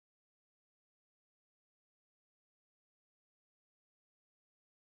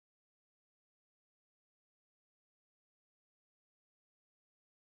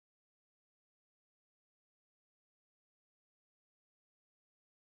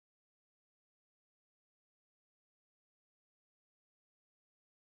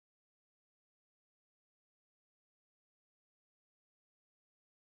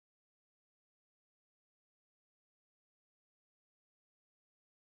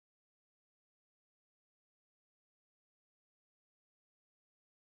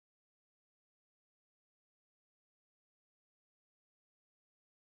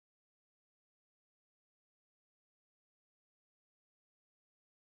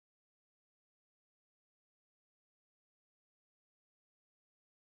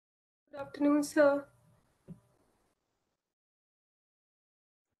Good afternoon, sir.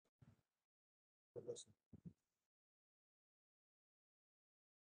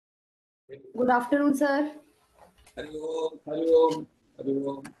 Good afternoon, sir. Hari Om, Hari Om, Hari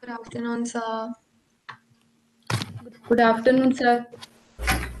Om. Good afternoon, sir. Good afternoon, sir.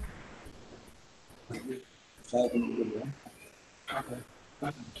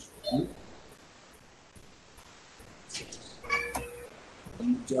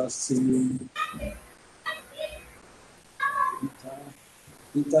 Just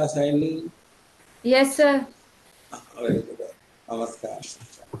Gita Saini. Yes, sir. Very good. Namaskar.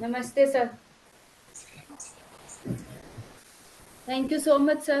 Namaste, sir. Thank you so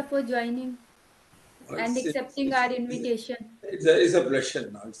much, sir, for joining and accepting our invitation. It's a pleasure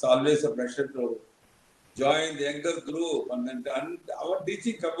now. It's always a pleasure to join the younger group and our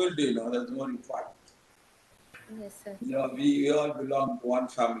teaching community, that's more important. Yes, sir. We all belong to one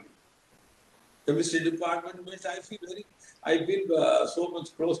family. Chemistry department means I feel so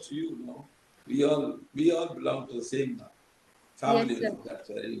much close to you, We all belong to the same family. Yes, sir. That's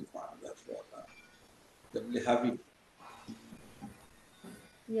very important. That's what I'm really happy.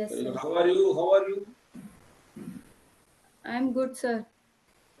 Yes, sir. How are you? I'm good, sir.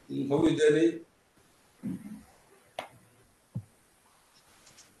 How is Delhi?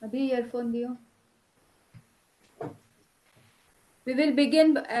 Abhi earphone diyo. We will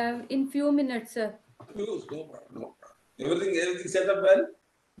begin in few minutes, sir. No problem. Everything set up well?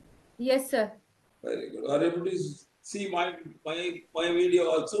 Yes, sir. Very good. Are you able to see my video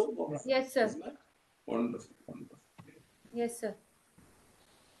also? Yes, sir. Wonderful. Yes, sir.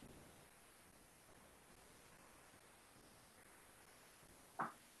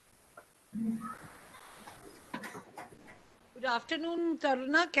 Good afternoon,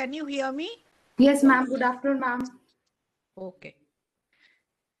 Khurana. Can you hear me? Yes, ma'am. Good afternoon, ma'am. Okay.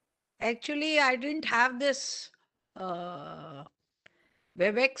 Actually, I didn't have this WebEx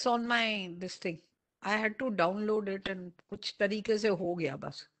on this thing. I had to download it and कुछ तरीके से हो गया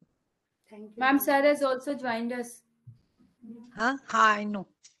बस. Thank you. Ma'am, sir has also joined us. Huh? I know.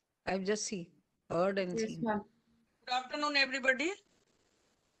 I've just heard and Yes, seen. ma'am. Good afternoon, everybody.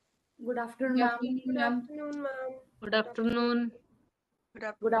 Good afternoon, ma'am. Good afternoon, ma'am. Good afternoon. Good Good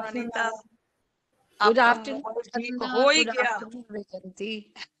afternoon, afternoon, Anita. ma'am. Good आपका afternoon. Mobile ठीक Khurana. हो ही Good गया afternoon, Vajanti.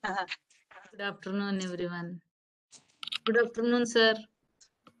 Good afternoon, everyone. Good afternoon, sir.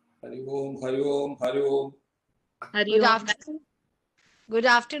 Hari Om, Hari Om, Hari Om. Hari Good Om. afternoon. Good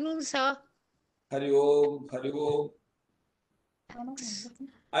afternoon, sir. Hari Om, Hari Om.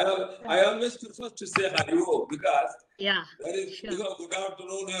 I always prefer to say Hari Om because Yeah, there is sure. good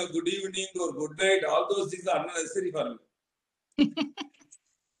afternoon, good evening, or good night. All those things are unnecessary for me.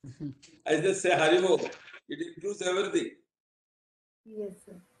 I just say Hari Om. It includes everything. Yes,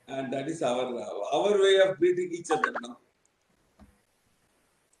 sir. And that is our way of greeting each other now.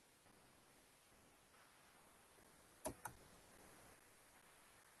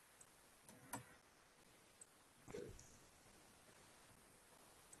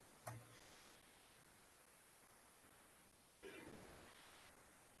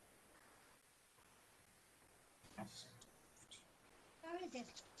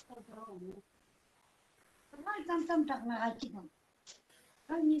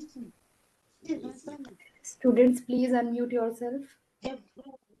 Students, please unmute yourself.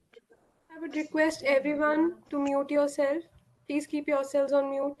 I would request everyone to mute yourself. Please keep yourselves on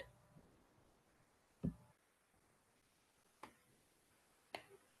mute.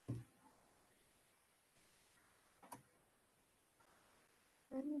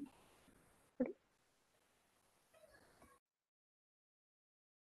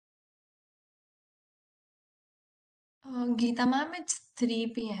 Geeta ma'am, it's 3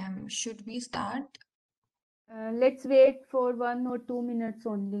 p.m. Should we start? Let's wait for 1 or 2 minutes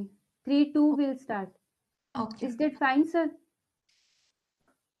only. 3-2 will start. Okay. Is that fine, sir?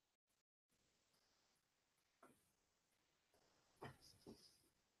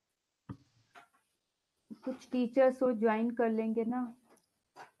 कुछ teachers हो join कर लेंगे ना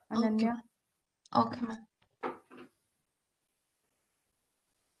Ananya. Okay, ma'am.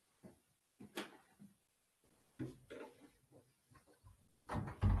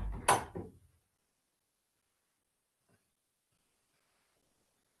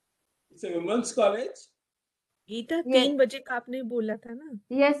 It's a women's college. Gita Yes. 3 बजे का आपने बोला था ना.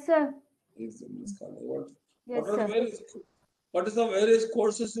 Yes, sir. It's a women's college. Yes, sir. What is the various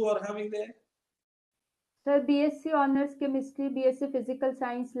courses you are having there? Sir, BSc Honors Chemistry, BSc Physical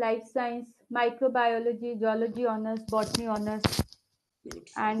Science, Life Science, Microbiology, Geology Honors, Botany Honors,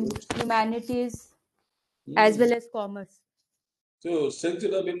 and Humanities, as well as Commerce. So, strength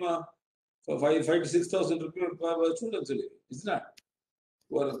 5 to 6,000 rupees per student, isn't it?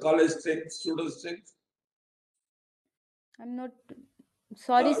 For college strength, student strength. I'm not.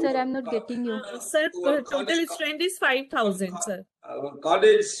 Sorry, sir, I'm not getting you. Sir, Our total strength is 5,000, sir. Our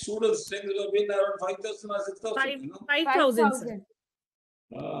college student strength will have been around 5,000 or 6,000, you know. 5,000, sir.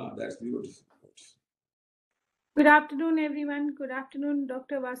 5,000. That's beautiful. Good afternoon, everyone. Good afternoon,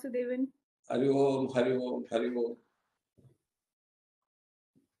 Dr. Vasudevan. Hari Om, Hari Om, Hari Om.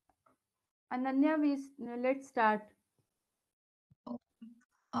 Ananya, let's start.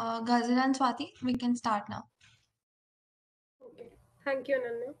 Ghazal and Swati, we can start now. Okay. Thank you,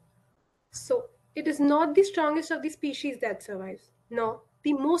 Ananya. So, it is not the strongest of the species that survives, nor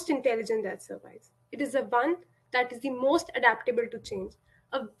the most intelligent that survives. It is the one that is the most adaptable to change.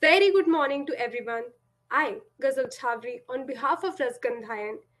 A very good morning to everyone. I, Ghazal Chhavri, on behalf of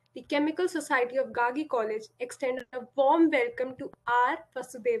Rasgandhayan, the Chemical Society of Gagi College, extend a warm welcome to our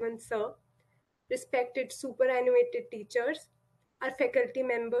Vasudevan sir, respected superannuated teachers, our faculty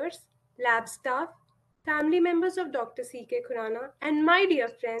members, lab staff, family members of Dr. C.K. Khurana, and my dear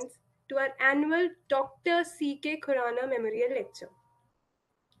friends, to our annual Dr. C.K. Khurana Memorial Lecture.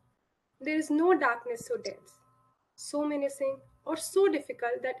 There is no darkness so dense, so menacing, or so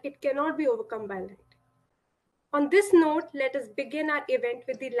difficult that it cannot be overcome by light. On this note, let us begin our event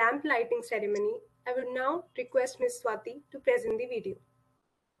with the lamp lighting ceremony. I would now request Ms. Swati to present the video.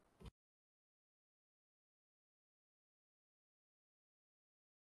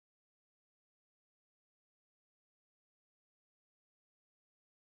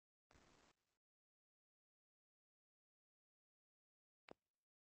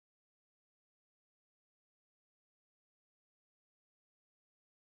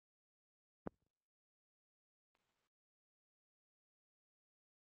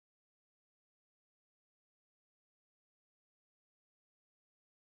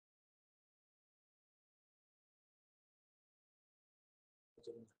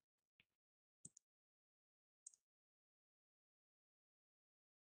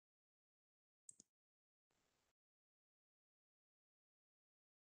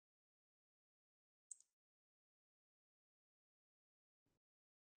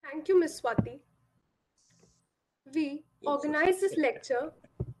 Thank you, Ms. Swati. We organized this lecture.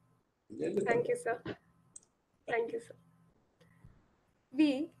 Thank you, sir. Thank you, sir.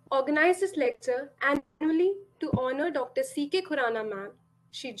 We organized this lecture annually to honor Dr. C.K. Khurana ma'am.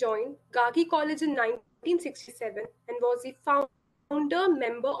 She joined Gagi College in 1967 and was the founder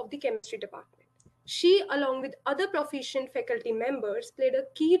member of the chemistry department. She, along with other proficient faculty members, played a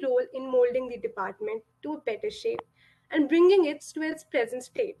key role in molding the department to a better shape and bringing it to its present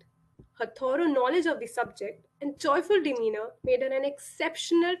state. Her thorough knowledge of the subject and joyful demeanor made her an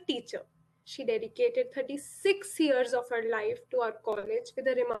exceptional teacher. She dedicated 36 years of her life to our college with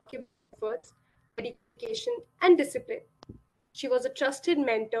her remarkable efforts, dedication, and discipline. She was a trusted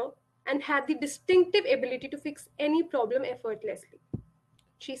mentor and had the distinctive ability to fix any problem effortlessly.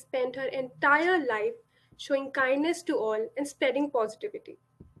 She spent her entire life showing kindness to all and spreading positivity.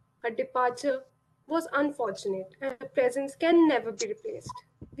 Her departure was unfortunate, and her presence can never be replaced.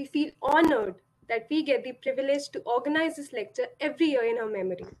 We feel honored that we get the privilege to organize this lecture every year in her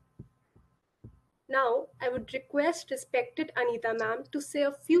memory. Now, I would request respected Anita ma'am to say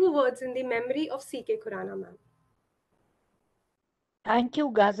a few words in the memory of C.K. Khurana ma'am. Thank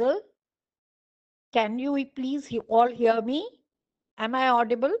you, Ghazal. Can you please all hear me? Am I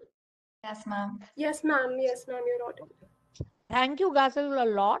audible? Yes, ma'am. Yes, ma'am. Yes, ma'am, you're audible. Thank you, Ghazal, a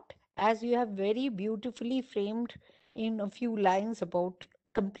lot, as you have very beautifully framed in a few lines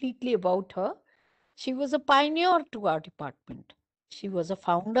completely about her. She was a pioneer to our department. She was a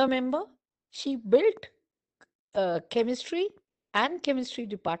founder member. She built chemistry and chemistry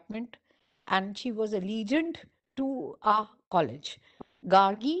department, and she was a legend to our college.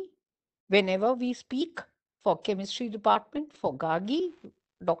 Gargi, whenever we speak for chemistry department, for Gargi,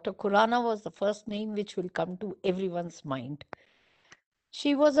 Dr. Khurana was the first name which will come to everyone's mind.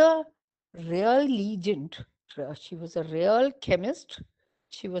 She was a real legend. She was a real chemist.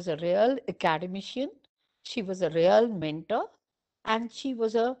 She was a real academician. She was a real mentor. And she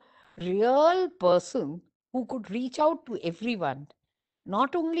was a real person who could reach out to everyone,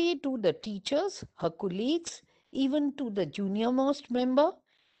 not only to the teachers, her colleagues, even to the junior most member,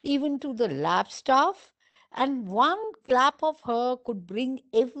 even to the lab staff. And one clap of her could bring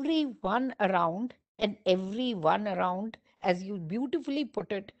everyone around, and everyone around, as you beautifully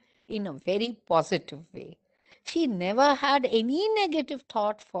put it, in a very positive way. She never had any negative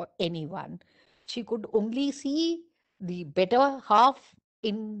thought for anyone. She could only see the better half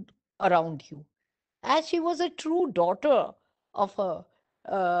in around you, as she was a true daughter of a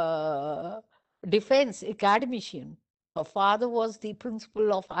defense academician. Her father was the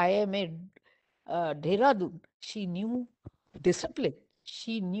principal of IMA Dehradun. She knew discipline.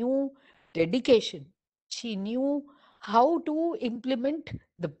 She knew dedication. She knew how to implement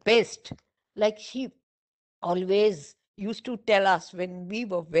the best. Like she always used to tell us when we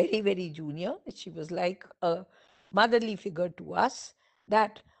were very, very junior, she was like a motherly figure to us,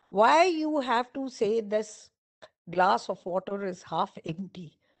 that why you have to say this glass of water is half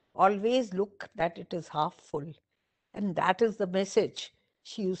empty. Always look that it is half full. And that is the message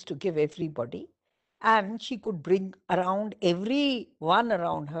she used to give everybody. And she could bring around everyone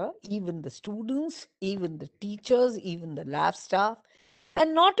around her, even the students, even the teachers, even the lab staff.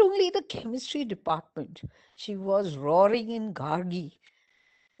 And not only the chemistry department, she was roaring in Gargi.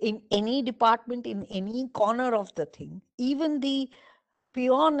 In any department, in any corner of the thing, even the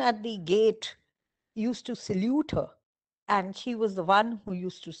peon at the gate used to salute her. And she was the one who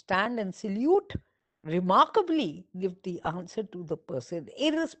used to stand and salute, remarkably give the answer to the person,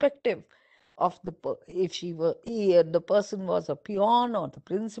 irrespective of if the person was a peon or the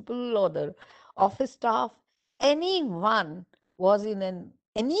principal or the office staff. Anyone was in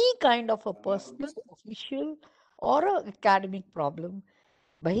any kind of a personal, official or a academic problem,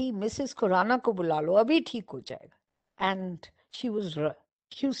 भाई Mrs Khurana को बुला लो अभी ठीक हो जाएगा. And she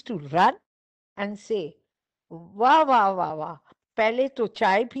used to run and say, वाह वाह वाह वाह, पहले तो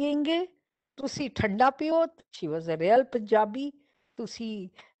चाय पियेंगे, तुसी ठंडा पियो. She was a real Punjabi. तुसी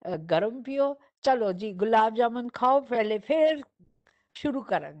गरम पियो, चलो जी गुलाब जामुन खाओ पहले, फिर शुरू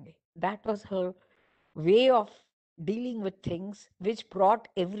करेंगे. That was her way of dealing with things, which brought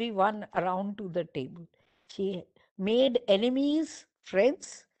everyone around to the table. She made enemies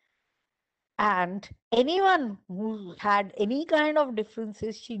friends, and anyone who had any kind of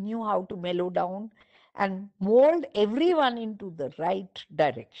differences, she knew how to mellow down and mold everyone into the right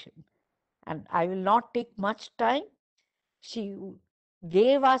direction. And I will not take much time. She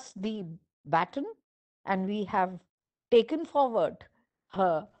gave us the baton, and we have taken forward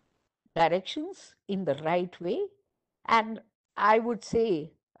her directions in the right way. And I would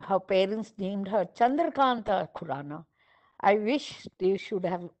say her parents named her Chandrakanta Khurana. I wish they should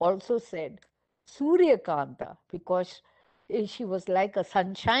have also said Suryakanta, because she was like a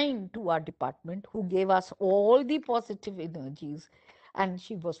sunshine to our department, who gave us all the positive energies. And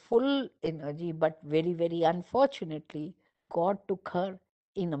she was full energy, but very, very unfortunately, God took her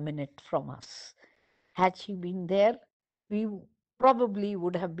in a minute from us. Had she been there, we probably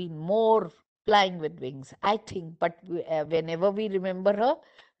would have been more flying with wings, I think. But whenever we remember her,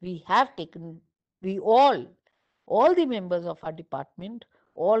 we have taken, we all the members of our department,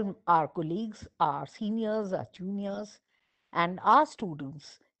 all our colleagues, our seniors, our juniors, and our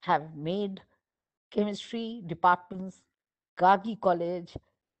students have made chemistry departments, Gagi College,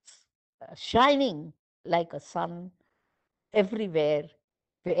 shining like a sun everywhere.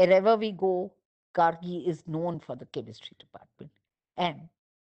 Wherever we go, Gargi is known for the chemistry department. And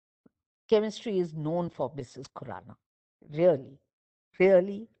chemistry is known for Mrs. Khurana. Really,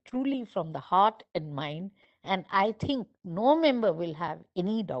 really, truly from the heart and mind. And I think no member will have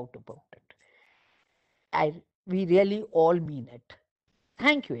any doubt about it. We really all mean it.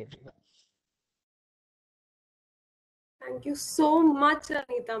 Thank you, everyone. Thank you so much,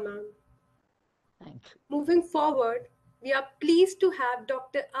 Anita ma'am. Thank you. Moving forward, we are pleased to have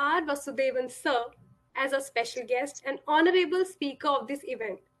Dr. R. Vasudevan Sir as a special guest and honorable speaker of this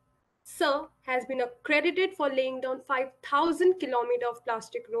event. Sir has been accredited for laying down 5,000 kilometers of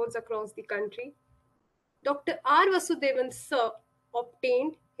plastic roads across the country. Dr. R. Vasudevan Sir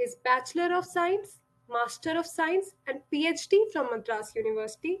obtained his Bachelor of Science, Master of Science, and PhD from Madras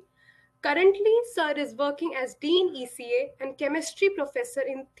University. Currently, Sir is working as Dean ECA and Chemistry Professor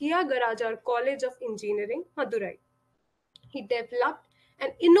in Thiagarajar College of Engineering, Madurai. He developed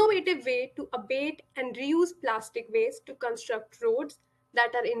an innovative way to abate and reuse plastic waste to construct roads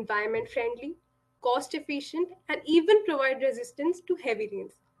that are environment friendly, cost efficient, and even provide resistance to heavy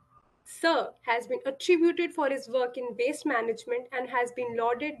rains. Sir has been attributed for his work in waste management and has been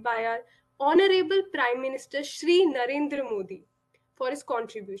lauded by our Honorable Prime Minister Shri Narendra Modi for his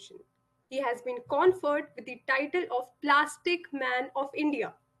contribution. He has been conferred with the title of Plastic Man of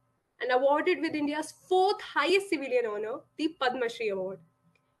India and awarded with India's fourth highest civilian honor, the Padma Shri Award.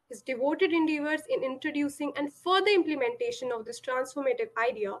 His devoted endeavors in introducing and further implementation of this transformative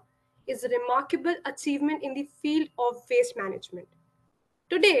idea is a remarkable achievement in the field of waste management.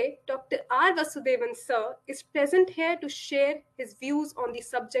 Today, Dr. R. Vasudevan Sir is present here to share his views on the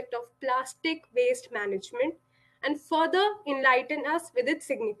subject of plastic waste management and further enlighten us with its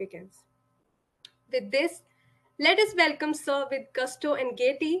significance. With this, Let us welcome Sir with gusto and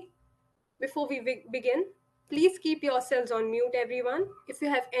gaiety. Before we begin, please keep yourselves on mute, everyone. If you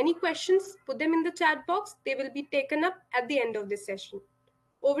have any questions, put them in the chat box. They will be taken up at the end of this session.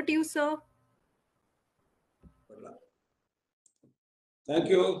 Over to you, sir. Thank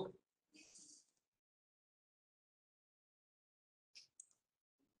you.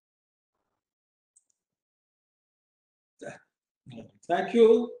 Thank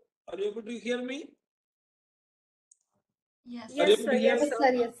you. Are you able to hear me? Yes. Are you Yes, able sir. to hear Yes, me?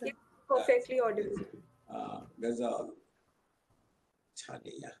 sir. Yes, sir. Perfectly audible. Gazal.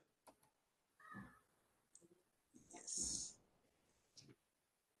 Chaniya. Yes.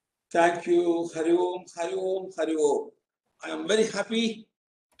 Thank you. Hari Om, Hari Om, Hari Om. I am very happy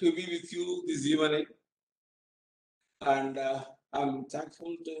to be with you this evening. And I'm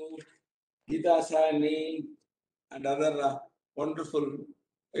thankful to Geeta Sani and other wonderful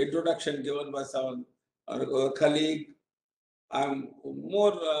introduction given by our colleague. I'm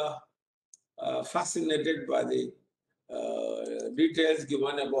more fascinated by the details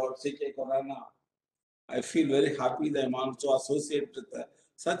given about CK Khurana. I feel very happy that I'm also associated with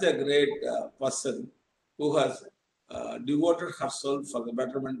such a great person who has devoted herself for the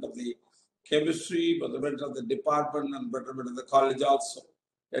betterment of the chemistry, for the betterment of the department, and betterment of the college also.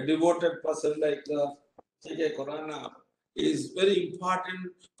 A devoted person like CK Khurana is very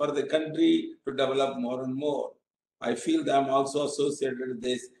important for the country to develop more and more. I feel that I'm also associated with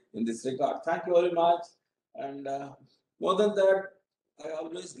this in this regard. Thank you very much. And more than that, I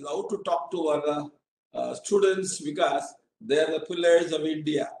always love to talk to our students because they are the pillars of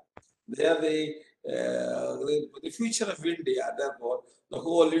India. They are the future of India. Therefore, the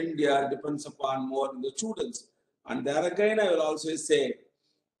whole India depends upon more the students. And there again, I will also say,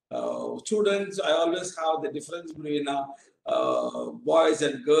 students, I always have the difference between boys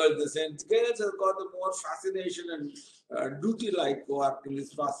and girls. The same girls have got the more fascination and duty-like work in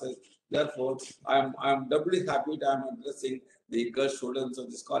this process. Therefore, I'm doubly happy that I'm addressing the girl students of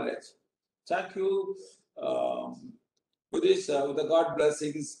this college. Thank you. With this, with the God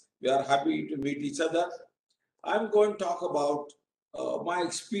blessings, we are happy to meet each other. I'm going to talk about my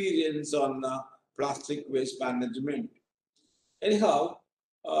experience on plastic waste management. Anyhow,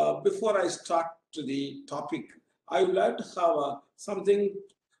 before I start to the topic, I would like to have something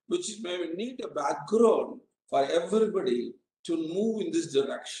which may need a background for everybody to move in this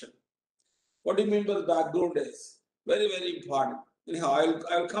direction. What do you mean by the background is? Very, very important. Anyhow,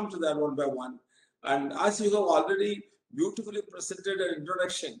 I'll come to that one by one. And as you have already beautifully presented an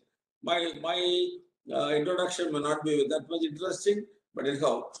introduction, my introduction may not be that much interesting, but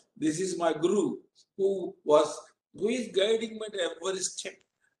anyhow, this is my guru who is guiding me at every step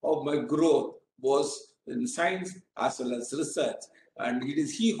of my growth, was in science as well as research. And it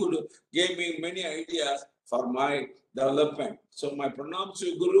is he who gave me many ideas for my development. So my pranams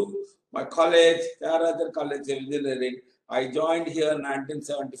to Guru, my college, Theravada College of Engineering, I joined here in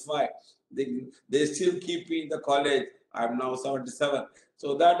 1975. They still keep me in the college. I'm now 77.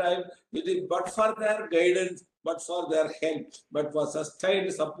 So that but for their guidance, but for their help, but for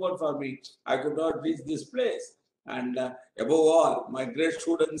sustained support for me, I could not reach this place. And above all, my great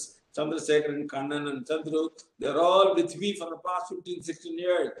students, Chandrasekhar and Kannan and Chandru, they're all with me for the past 15, 16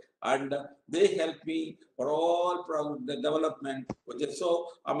 years. And they help me for all the development. So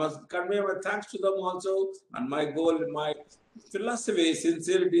I must convey my thanks to them also. And my goal, my philosophy,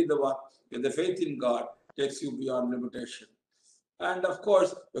 sincerity, the faith in God takes you beyond limitation. And of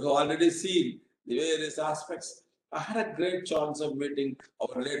course, we have already seen the various aspects. I had a great chance of meeting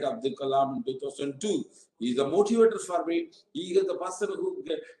our late Abdul Kalam in 2002. He's a motivator for me. He is the person who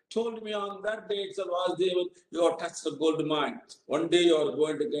told me on that day itself, Vasudevan, you have touched the gold mine. One day you are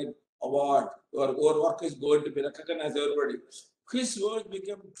going to get award. Your work is going to be recognized everybody. His words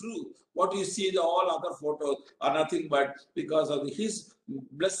became true. What you see, all other photos are nothing but because of his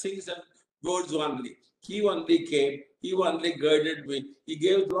blessings and words only. He only came, he only guided me. He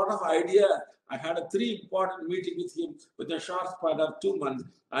gave a lot of ideas. I had a 3 important meeting with him with a short span of 2 months,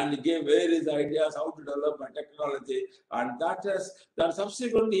 and he gave various ideas how to develop my technology. And that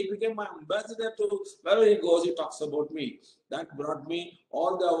subsequently he became my ambassador to wherever he goes, he talks about me. That brought me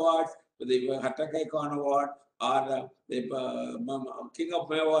all the awards, the Hattakai Khan Award, or the King of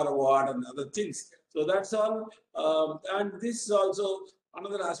Mewar Award and other things. So that's all. And this is also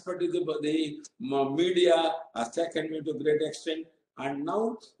another aspect is the media has taken me to a great extent. And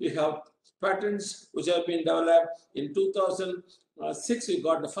now we have patents which have been developed in 2000. 2006, we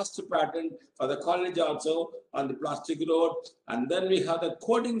got the first patent for the college also on the plastic road. And then we have the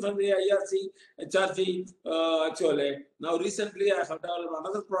coding from the IRC, HRC, actually. Now, recently, I have developed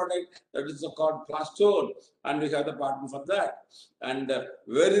another product that is called Plastone, and we have the patent for that. And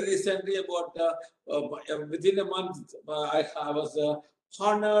very recently, within a month, I was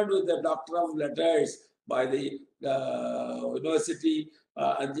honored with the Doctor of Letters by the University,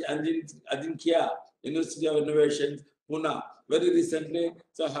 Ajinkya, University of Innovation, Pune. Very recently,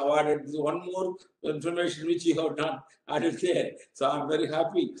 so I have added one more information which you have not added there. So I'm very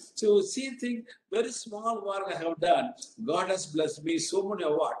happy. So see, think very small work I have done. God has blessed me so many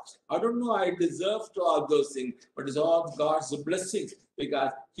awards. I don't know I deserve to all those things, but it's all God's blessings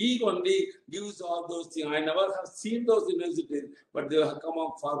because He only gives all those things. I never have seen those universities, but they have come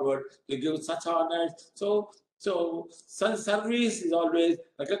up forward to give such honors. So service is always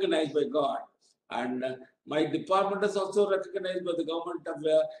recognized by God. And my department is also recognized by the government of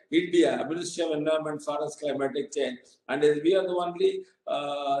India, Ministry of Environment, Forest, Climatic Change. And we are the only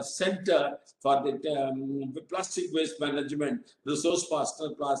center for the plastic waste management, resource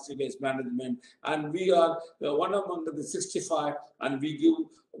personal plastic waste management. And we are one among the 65, and we do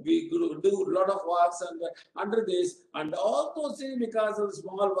a lot of works under this. And all those things because of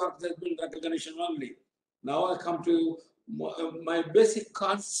small work has been recognition only. Now I come to my basic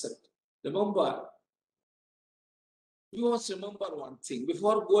concept. Remember, you must remember one thing.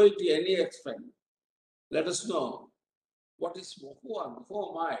 Before going to any extent, let us know who am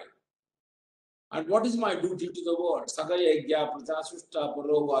I? And what is my duty to the world? Sagaya Yagya Pratashushta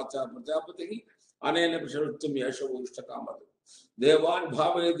Parovacha Prajapati Anena Prasharutum Yashavusha Kamadu. Devan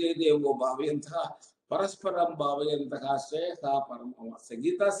Bhavayade Devo Bhavyantha Parasparam Bhavyantha Shreha Paramamasa.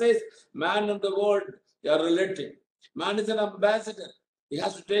 Gita says, man and the world, they are related. Man is an ambassador. He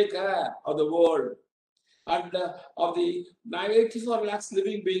has to take care of the world. And of the 84 lakhs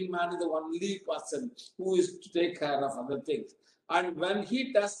living being, man is the only person who is to take care of other things. And when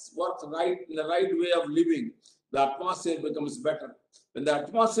he does what's right, in the right way of living, the atmosphere becomes better. When the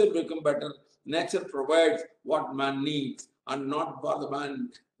atmosphere becomes better, nature provides what man needs and not for the man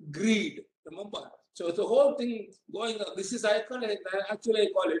greed. Remember? So the whole thing going on. This is, I call it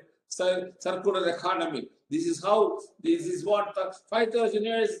circular economy. This is what 5,000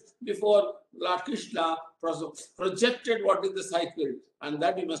 years before Lord Krishna projected what is the cycle, and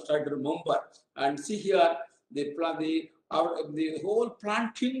that you must try to remember. And see here, the whole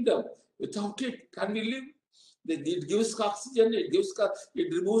plant kingdom. Without it, can we live? It gives oxygen,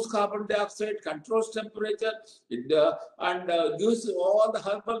 it removes carbon dioxide, controls temperature, gives all the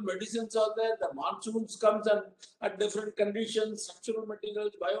herbal medicines out there. The monsoons comes at different conditions, structural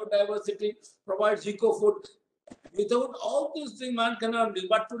materials, biodiversity, provides eco food. Without all these things, man cannot live.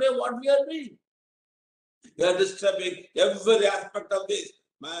 But today, what we are doing? We are disturbing every aspect of this.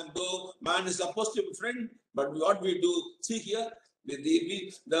 Man is supposed to be friend, but what we do, see here, the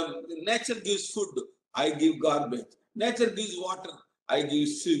nature gives food, I give garbage. Nature gives water, I give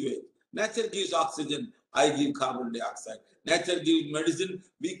sewage. Nature gives oxygen, I give carbon dioxide. Nature gives medicine,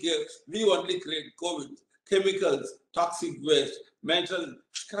 we only create COVID, chemicals, toxic waste, metal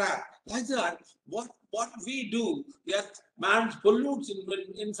scrap. Like that, what we do, yes, man pollutes.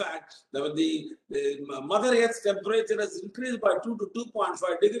 In fact, the Mother Earth's temperature has increased by 2 to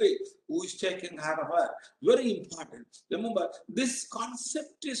 2.5 degrees. Who is taking care of her? Very important. Remember, this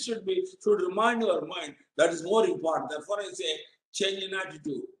concept should remind your mind that is more important. Therefore, I say change in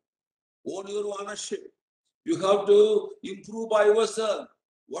attitude, own your ownership. You have to improve by yourself.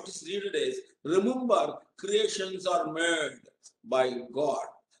 What is needed is, remember, creations are made by God.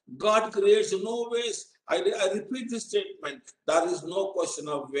 God creates no waste. I repeat this statement. There is no question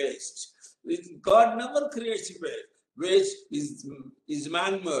of waste. God never creates waste. Waste is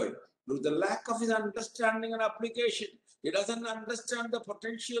man-made. With the lack of his understanding and application, he doesn't understand the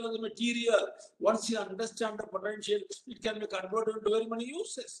potential of the material. Once he understands the potential, it can be converted into very many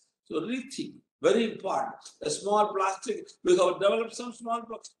uses. So rethink, very important. A small plastic, we have developed some small,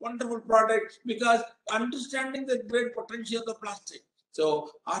 wonderful products because understanding the great potential of the plastic.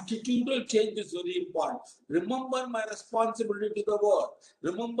 So attitudinal change is very important. Remember my responsibility to the world.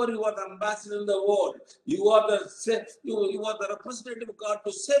 Remember you are the ambassador in the world. You are the representative of God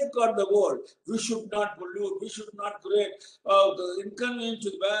to safeguard the world. We should not pollute. We should not create the inconvenience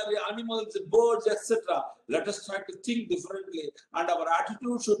to the animals, birds, etc. Let us try to think differently, and our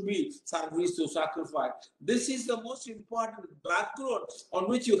attitude should be service to sacrifice. This is the most important background on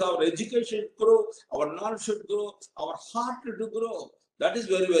which you have education grow, our knowledge should grow, our heart to grow. That is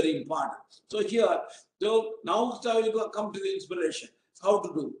very, very important. So here, now we come to the inspiration. How to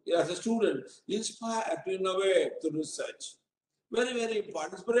do? As a student, inspire to innovate, to research. Very, very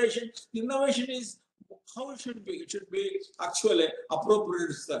important. Inspiration, innovation is how it should be. It should be actually appropriate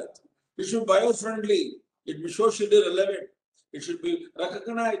research. It should be bio-friendly. It should be socially relevant. It should be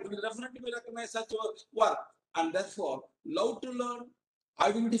recognized. It will definitely be recognized such work. And therefore, love to learn,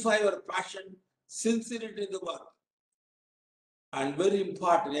 identify your passion, sincerity in the work. And very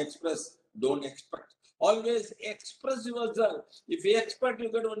important, express, don't expect. Always express yourself. If you expect,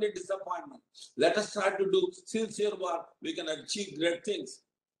 you get only disappointment. Let us try to do sincere work. We can achieve great things.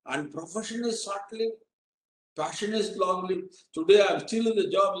 And profession is short-lived. Passion is long-lived. Today I'm still in the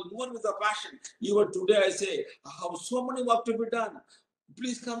job, more with a passion. Even today I say, I have so many work to be done.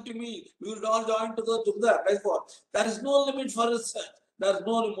 Please come to me. We will all join together. Therefore, there is no limit for research. There is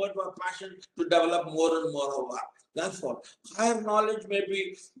no limit for passion to develop more and more of work. Therefore, higher knowledge may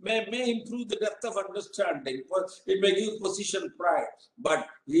improve the depth of understanding. It may give position pride. But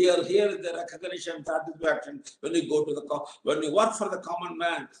here is the recognition, satisfaction when you go to when you work for the common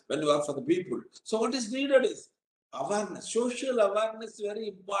man, when you work for the people. So what is needed is awareness. Social awareness is very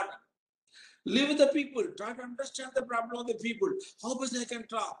important. Live with the people, try to understand the problem of the people. How much I can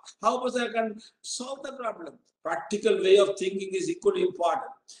talk, how much I can solve the problem. Practical way of thinking is equally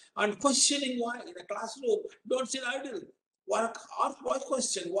important. And questioning why in a classroom, don't sit idle. Work, ask why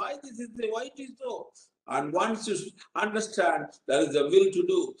question, why this is why it is so. And once you understand, there is a will to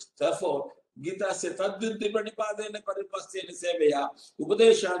do. Therefore, Gita says, Tadvinti Panipadena Paripasthena Seveya,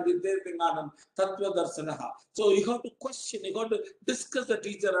 Upadeshanditanam Tattva Darsanaha. So you have to question, you have to discuss the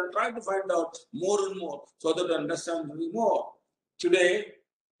teacher and try to find out more and more so that you understand more. Today,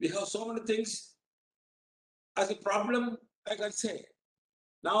 we have so many things as a problem, I can say.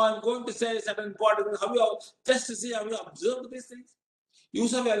 Now I'm going to say certain important things. Have you just to see, have you observed these things?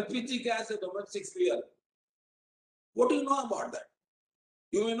 Use of LPG gas as domestic fuel. What do you know about that?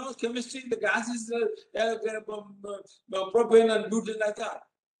 You may know chemistry, the gas is propane and butane like that.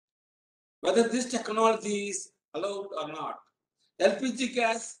 Whether this technology is allowed or not. LPG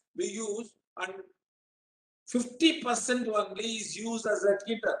gas we use and 50% only is used as a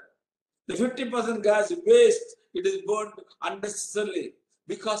heater. The 50% gas waste, it is burned unnecessarily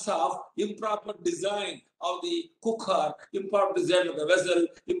because of improper design of the cooker, improper design of the vessel,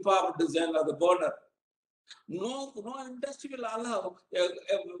 improper design of the burner. No industry will allow a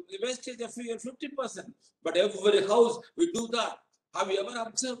wastage of fuel 50%. But every house we do that. Have you ever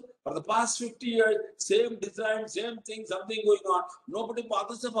observed for the past 50 years, same design, same thing, something going on, nobody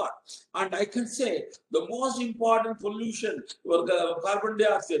bothers about. And I can say the most important pollution or carbon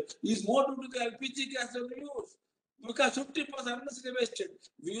dioxide is more due to the LPG gas that we use. Because 50% unnecessarily wasted.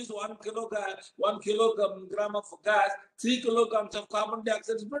 We use 1 kilogram of gas, 3 kilograms of carbon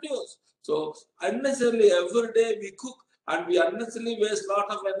dioxide is produced. So unnecessarily every day we cook and we unnecessarily waste a lot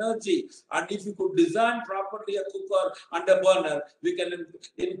of energy. And if you could design properly a cooker and a burner, we can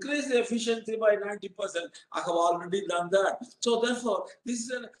increase the efficiency by 90%. I have already done that. So therefore, this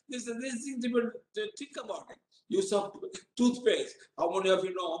thing to think about it. Use of toothpaste. How many of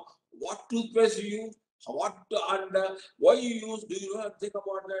you know what toothpaste you use? What and why you use? Do you think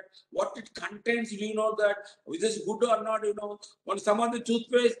about that? What it contains? Do you know that? Is this good or not? You know, when some of the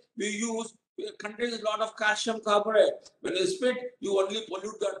toothpaste we use contains a lot of calcium carbonate. When you spit, you only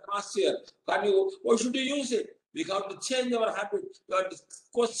pollute the atmosphere. Why should you use it? We have to change our habit. We have to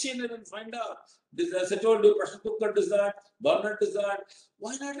question it and find out. As I told you, pressure cooker design, burner design.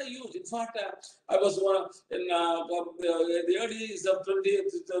 Why not I use? In fact, I was in the early years of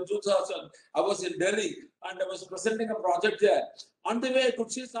 2000. I was in Delhi and I was presenting a project there. On the way, I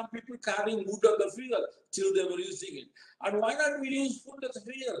could see some people carrying wood on the fuel till they were using it. And why not we use wood as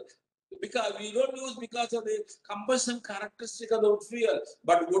fuel? Because we don't use because of the combustion characteristic of the wood fuel,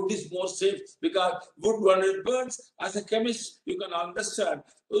 but wood is more safe because wood, when it burns, as a chemist, you can understand.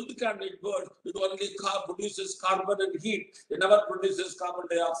 Wood can it burn, it only produces carbon and heat. It never produces carbon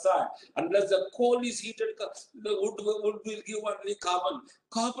dioxide. Unless the coal is heated, the wood will give only carbon.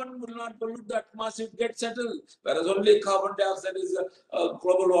 Carbon will not pollute the atmosphere, it gets settled, whereas only carbon dioxide is a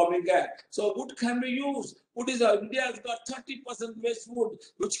global warming gas. So wood can be used. Wood is India has got 30% waste wood,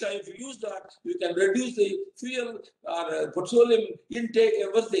 which can, if you use that, you can reduce the fuel or petroleum intake,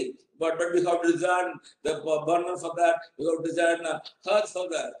 everything. But we have to design the burner for that. We have to design hearth for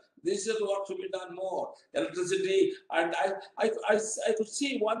that. This is what should be done more. Electricity, and I could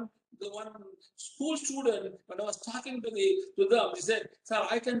see one the one school student, when I was talking to them, he said, "Sir,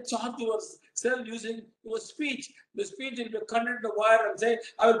 I can charge your cell using your speech. The speech will be connected to the wire and say,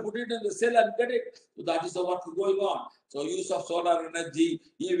 I will put it in the cell and get it." So that is the work going on. So use of solar energy,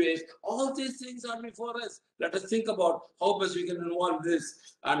 e-waste, all these things are before us. Let us think about how best we can involve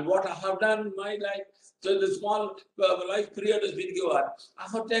this and what I have done in my life. So the small life period has been given. I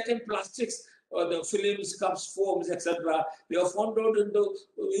have taken plastics, the films, cups, foams, etc. We have found out into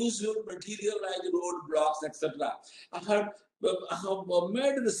useful material like road blocks, etc. I have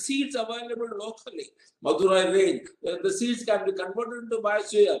made the seeds available locally. Madurai range, the seeds can be converted into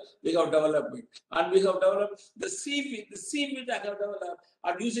biosphere. We have developed it. And we have developed the seaweed. The seaweed I have developed.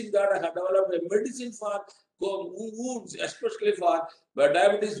 And using that, I have developed a medicine for wounds, especially for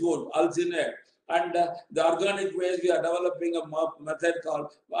diabetes wound, alginate. And the organic ways, we are developing a method called,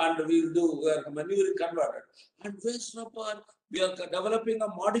 and we will do manure converted. And waste rubber, we are developing a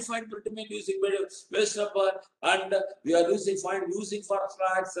modified bitumen using waste rubber, and we are using for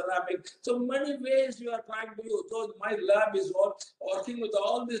slag, ceramic. So many ways we are trying to use. So my lab is working with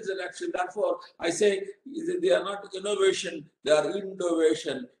all this direction. Therefore, I say they are not innovation, they are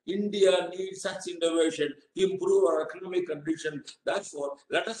innovation. India needs such innovation to improve our economic condition. Therefore,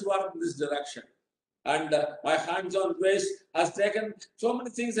 let us work in this direction. And my hands-on waste has taken so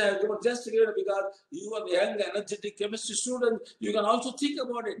many things I have given just here because you are the young, energetic chemistry student. You can also think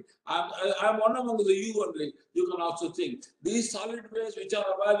about it. I'm one among the you only. You can also think. These solid waste which are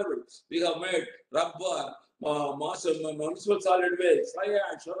available, we have made rubber, municipal solid waste, fly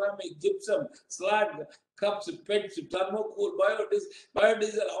ash, ceramic, gypsum, slag, cups, pets, thermocool,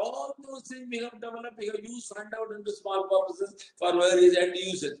 biodiesel, all those things we have developed, we have used, find out into small purposes for various end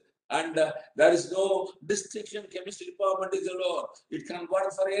uses. And there is no distinction. Chemistry department is alone. It can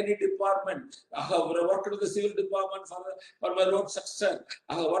work for any department. I have worked with the civil department for my road section.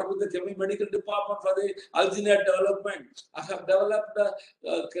 I have worked with the medical department for the alginate development. I have developed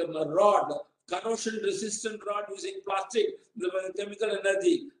a rod, corrosion resistant rod using plastic, the chemical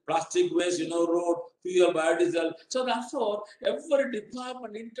energy, plastic waste, road, fuel, biodiesel. So therefore, every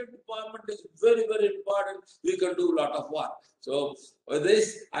department, inter-department is very, very important. We can do a lot of work. So with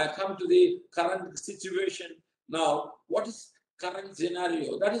this, I come to the current situation now. What is current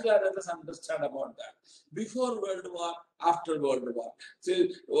scenario? That is where let us understand about that. Before World War, after World War. So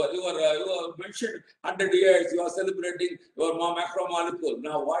you mentioned 100 years, you are celebrating your macromolecule.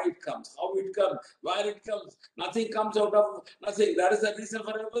 Now why it comes, how it comes, where it comes. Nothing comes out of nothing. That is the reason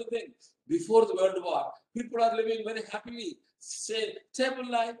for everything. Before the World War, people are living very happily, stable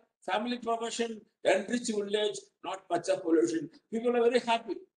life, family profession, enriched village, not much of pollution. People are very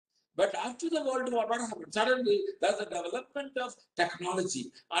happy. But after the World War, what happened? Suddenly, there's a development of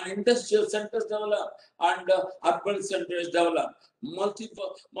technology, and industrial centers develop, and urban centers develop,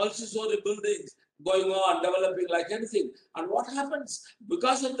 multi-story buildings going on, developing like anything. And what happens?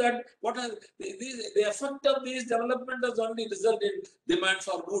 Because of that, the effect of these development has only resulted in demand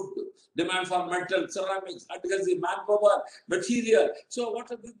for wood, demand for metal, ceramics, adhesive, manpower, material. So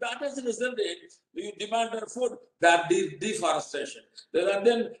that has resulted in you demand for food, that deforestation. And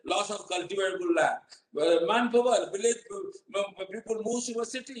then loss of cultivable land. Manpower, village people move to a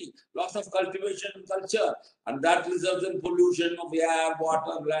city, loss of cultivation and culture, and that results in pollution of air,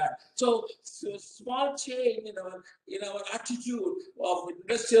 water, land. So small change in our attitude of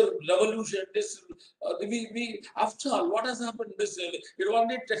industrial revolution. After all, what has happened? It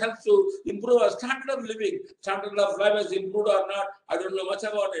only helps to improve our standard of living. Standard of life has improved or not, I don't know much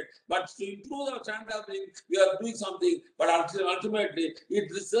about it. But to improve our standard of living, we are doing something. But ultimately,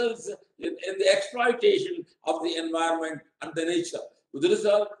 it results in the exploitation of the environment and the nature. With the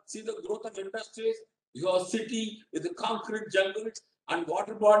result, see the growth of industries. Your city with the concrete jungles and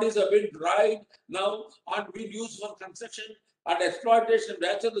water bodies have been dried now and being used for construction and exploitation of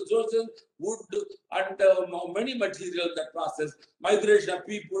natural resources, wood and many materials that process, migration of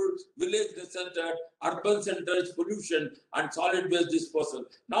people, village centered, urban centers, pollution and solid waste disposal.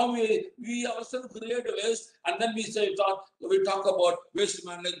 Now we ourselves create waste, and then we talk about waste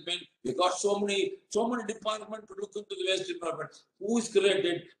management. We got so many departments to look into the waste department. Who is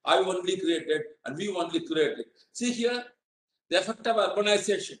created? I only created, and we only created. See here, the effect of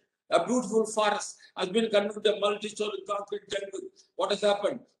urbanization. A beautiful forest has been converted to a multi-story concrete jungle. What has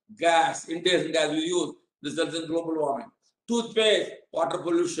happened? Gas, Indian gas we use, results in global warming. Toothpaste, water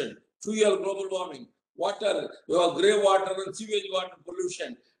pollution. Fuel, global warming. Water, you have grey water and sewage water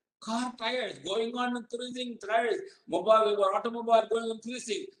pollution. Car tires, going on increasing tires. Automobile going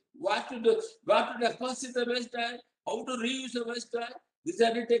increasing. What to deposit the waste tire? How to reuse the waste tire? These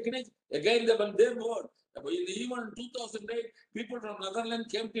are the techniques. Again, when they were, even in 2008, people from Netherlands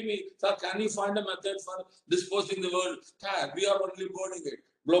came to me, sir, can you find a method for disposing the world? We are only burning it.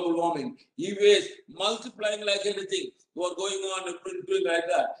 Global warming, e-waste multiplying like anything. You are going on and doing like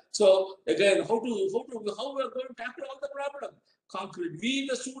that. So again, how we are going to tackle all the problem? Concrete. We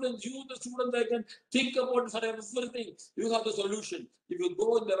the students, you the students, I can think about for everything. You have the solution. If you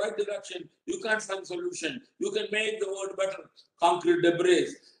go in the right direction, you can find solution. You can make the world better. Concrete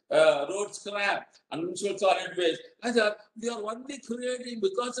debris, road scrap, unusual solid waste. I thought we are only creating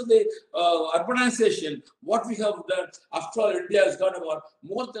because of the urbanization. What we have done, after all, India has got about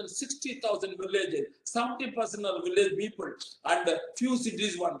more than 60,000 villages, 70% of village people, and few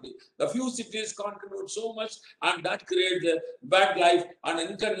cities only. The few cities contribute so much, and that creates a bad life and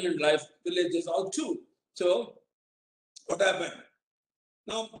inconvenient life. Villages all too. So, what happened?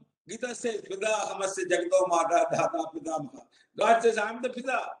 Now, Gita says, Pida Hamasya Jagdo Mata Dada Pidamaha. God says, I'm the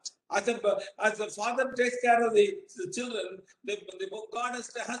Pida. As the father takes care of the children, God has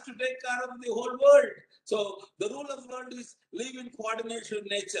to take care of the whole world. So the rule of the world is live in coordination with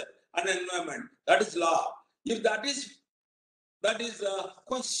nature and environment. That is law. If that is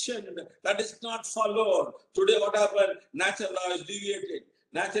questioned, that is not followed. Today what happened? Natural law is deviated.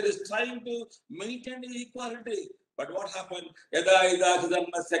 Nature is trying to maintain equality. But what happened? Yada ida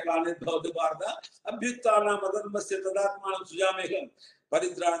dharmasya klanit bhavati bharata abhyuttana madharmasya tadatmanam sujameham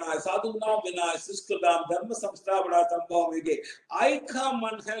paritrana sadhunam vinaya siskudam dharma samsthabana sambhavige. I come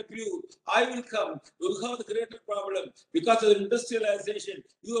and help you. I will come. You have the greater problem. Because of industrialization,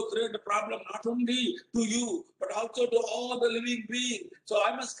 you have created a problem not only to you, but also to all the living beings. So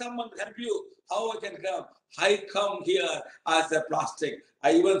I must come and help you. How I can come? I come here as a plastic.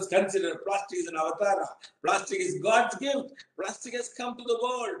 I even consider plastic is an avatar. Plastic is God's gift. Plastic has come to the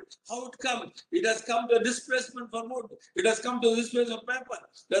world. How it comes? It has come to displacement for wood. It has come to displacement of paper.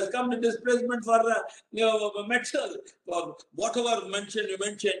 It has come to displacement for metal. For whatever you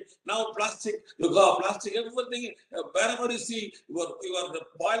mentioned. Now plastic, you got plastic, everything. Wherever you see, your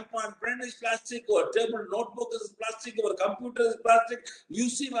boil point pen is plastic, your table notebook is plastic, your computer is plastic. You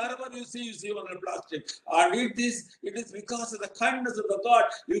see, wherever you see only plastic. And it is because of the kindness of the God,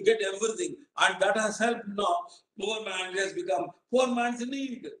 you get everything. And that has helped now. Poor man has become poor man's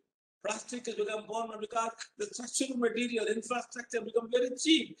need. Plastic has become poor man because the structural material, infrastructure become very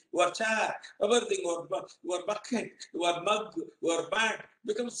cheap. Your chair, everything, your bucket, your mug, your bat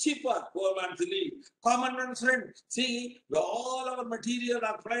becomes cheaper. Poor man's need. Common man friend, see, all our material,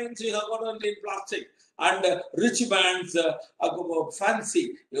 our clients, we have got only in plastic. And rich man's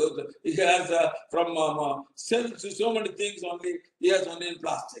fancy. He has from cells to so many things only, he has only in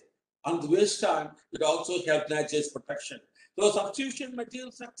plastic. And the waste time, it also helps nature's protection. So substitution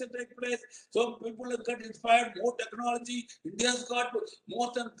material structure take place. So people have got inspired, more technology. India's got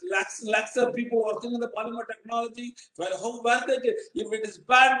more than lakhs of people working in the polymer technology. Where they get, if it is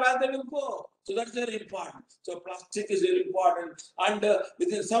bad, where they will go. So that's very important. So plastic is very important. And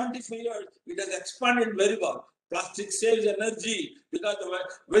within 75 years, it has expanded very well. Plastic saves energy because the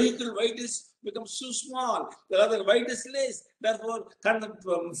vehicle weight becomes too small. The other weight is less. Therefore,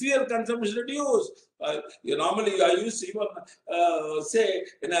 fuel consumption reduced. Normally, I used to even say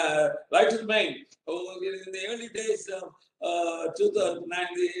in a lighter vein, in the early days of 2009,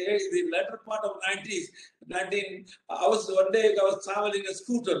 the latter part of 90s, one day I was traveling a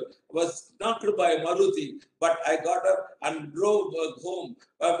scooter, was knocked by a Maruti, but I got up and drove home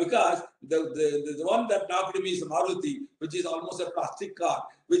because the one that knocked me is a Maruti, which is almost a plastic car,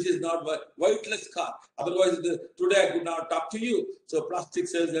 which is not a weightless car. Otherwise, today I could not talk to you. So plastic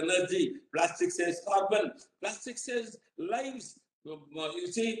saves energy, plastic saves carbon, plastic saves lives. You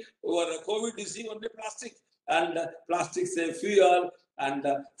see, over COVID, you see only plastic. And plastic save fuel, and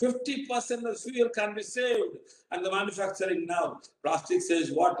 50% of fuel can be saved. And the manufacturing now, plastic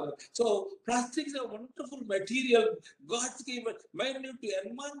saves water. So plastic is a wonderful material. God's given mainly to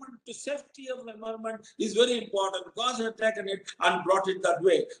environment, to safety of the environment is very important. God has taken it and brought it that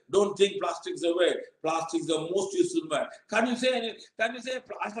way. Don't think plastic is away. Plastic is the most useful man. Can you say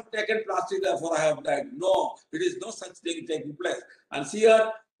I have taken plastic, therefore I have died? No, it is no such thing taking place. And see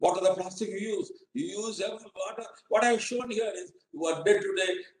here, what are the plastic you use? You use what I have shown here is your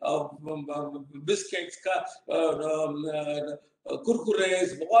day-to-day biscuits,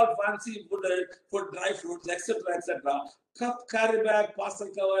 kurkures, all fancy food, dry fruits, etc., etc. Cup, carry bag, parcel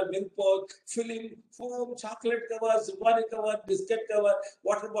cover, milk pouch, filling, foam, chocolate cover, zubari cover, biscuit cover,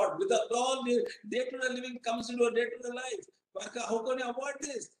 water bottle. Without all the day-to-day living comes into a day-to-day life. How can you avoid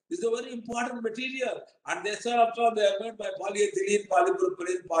this? This is a very important material. And they say, after all, they are made by polyethylene,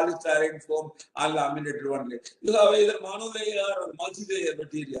 polypropylene, polystyrene foam, and laminated one layer. You have either monolayer or multi-layer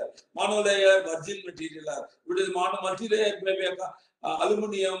material. Monolayer, virgin material. If it is multi-layer, maybe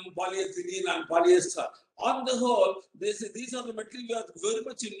aluminum, polyethylene, and polyester. On the whole, these are the materials very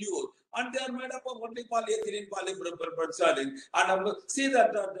much in use. And they are made up of only polyethylene, polypropylene. And see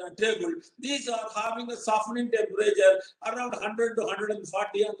that table. These are having a softening temperature around 100 to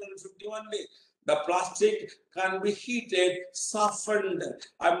 140, 150 only. The plastic can be heated, softened.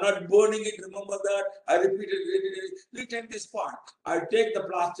 I'm not burning it, remember that. I repeat it, retain this part. I take the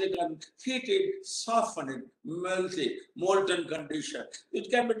plastic and heat it, soften it, melt it, molten condition.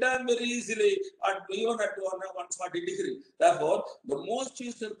 It can be done very easily even at 140 degrees. Therefore, the most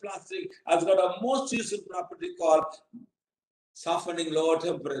useful plastic has got a most useful property called softening lower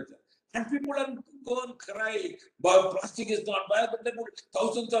temperature. And people go and cry, but plastic is not biodegradable.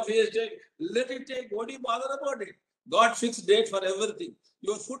 Thousands of years take. Let it take. What do you bother about it? God fixed date for everything.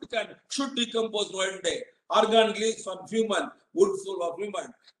 Your food should decompose one day. Organ leaves for a few months. Wood full of few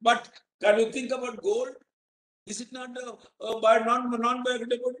months. But can you think about gold? Is it not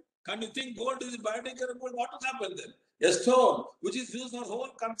non-biodegradable? Can you think gold is biodegradable? What will happen then? A stone, which is used for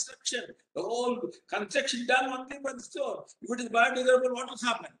whole construction, the whole construction done only by the stone. If it is biodegradable, what will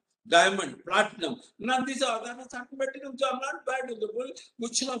happen? Diamond, platinum, none of these are certain materials which are not biodegradable,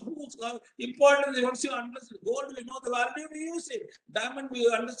 which are important. Once you understand gold, we know the value, we use it. Diamond, we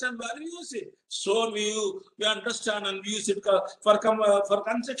understand value, we use it. Stone, we understand and we use it for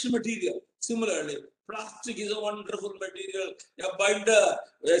construction material. Similarly, plastic is a wonderful material, a binder,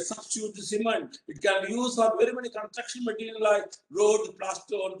 a substitute to cement. It can be used for very many construction material like road,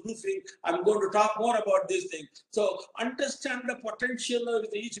 plaster, roofing. I'm going to talk more about these things. So understand the potential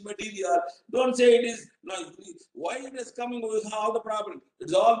of each material. Don't say it is, no, why it is coming with all the problem.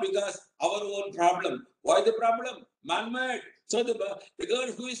 It's all because our own problem. Why the problem? Man-made. So the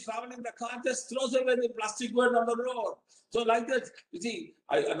girl who is traveling the car just throws away the plastic bird on the road. So like that, you see,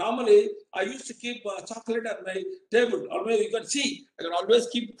 normally I used to keep chocolate on my table. Always you can see, I can always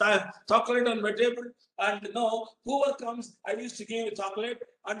keep chocolate on my table. And whoever comes, I used to give chocolate.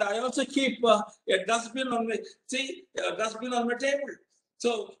 And I also keep a dustbin on my dustbin on my table.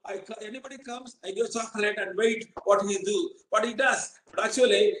 So anybody comes, I give chocolate and wait what he do. What he does, but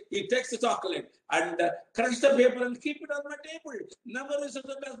actually he takes the chocolate and crunch the paper and keep it on my table. Never is in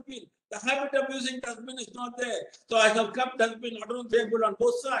the dustbin. The habit of using dustbin is not there. So I have kept dustbin on the table on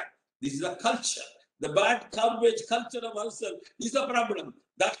both sides. This is a culture. The bad garbage culture of ourselves is a problem.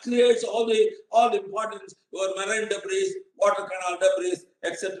 That creates all the importance or marine debris, water canal debris,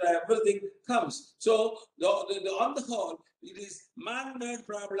 etc. Everything comes. So on the whole, it is man-made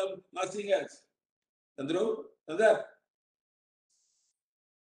problem, nothing else. Andrew, and that.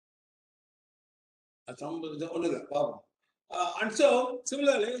 And so,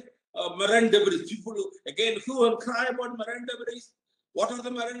 similarly, marine debris. People who will cry about marine debris. What are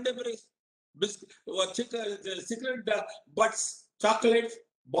the marine debris? Cigarette butts, chocolates,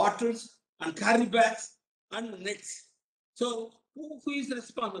 bottles, and carry bags, and nets. So, who is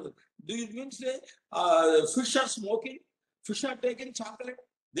responsible? Do you mean say fish are smoking? Fish are taking chocolate?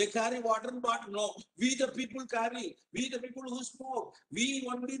 They carry water bottle. No, we the people carry. We the people who smoke. We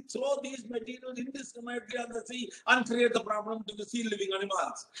only throw these materials indiscriminately on the sea and create the problem to the sea living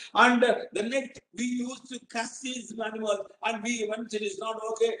animals. And the net we use to catch these animals, and we once it is not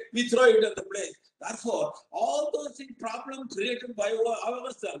okay, we throw it at the place. Therefore, all those things problem created by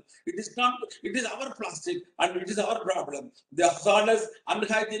ourselves. It is not. It is our plastic, and it is our problem. The hazardous,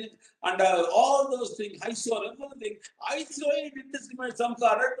 unhygienic, and all those things. I saw everything. I throw it indiscriminately. Some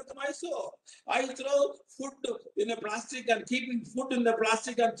car with my soul. I throw food in a plastic and keeping food in the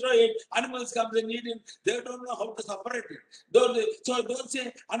plastic and throw it. Animals come and eat it. They don't know how to separate it. So don't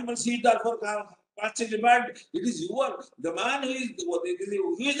say animals eat that for plastic demand. It is the man who is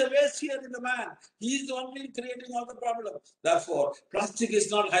the waste here in the man. He is the only creating all the problem. Therefore, plastic is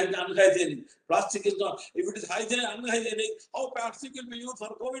not unhygienic. Plastic is not. If it is unhygienic, how plastic will be used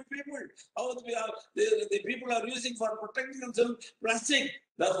for COVID people? How the people are using for protecting themselves plastic?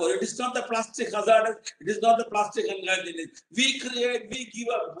 Therefore, it is not the plastic hazardous. It is not the plastic unhygienic. We give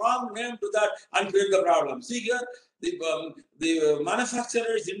a wrong name to that and create the problem. See here, the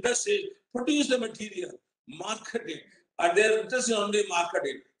manufacturers, industries produce the material, market it, and their interest is only market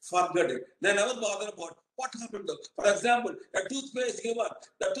it, forget it. They never bother about What happened though? For example, a toothpaste given,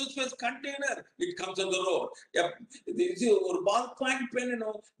 the toothpaste container, it comes on the road. You see, or ballpoint pen,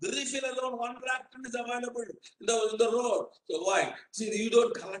 the refill alone, 1 lakh ton is available in the road. So why? See, you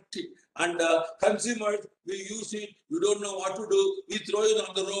don't collect it. And consumers, we use it, we don't know what to do, we throw it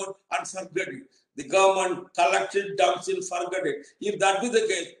on the road and forget it. The government collects it, dumps it, forget it. If that be the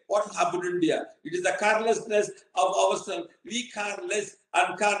case, what happened in India? It is the carelessness of ourselves. We care less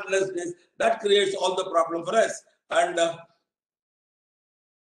and carelessness that creates all the problem for us. And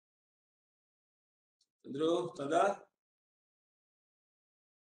Chandru, Chandra?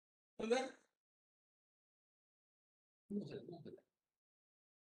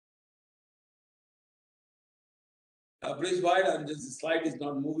 Please wide, I'm just, the slide is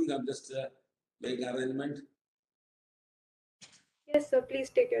not moving, I'm just making arrangement. Yes, sir. Please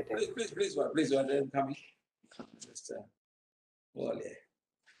take your time. Please, I'm coming. Just, well, yeah.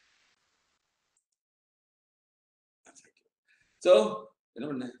 So,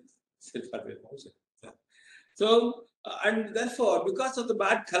 so, and therefore, because of the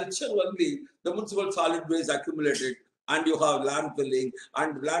bad culture only, the municipal solid waste accumulated, and you have landfilling,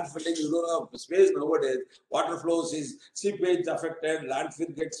 and landfilling, you don't have space nowadays. Water flows is seepage affected,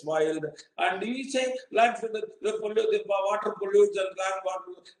 landfill gets spoiled, and you say landfill, the water pollutes and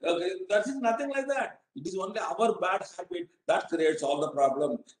groundwater. That is nothing like that. It is only our bad habit that creates all the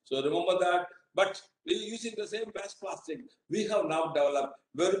problem. So remember that. But using the same best plastic, we have now developed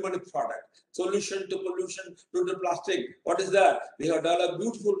very many products. Solution to pollution to the plastic. What is that? We have developed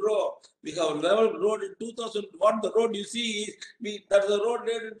beautiful road. We have developed road in 2001. The road you see is that is a road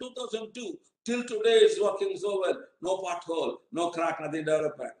made in 2002. Till today, it's working so well. No pothole, no crack, nothing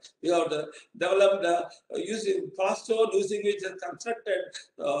developed. We have developed using plastone, using which is constructed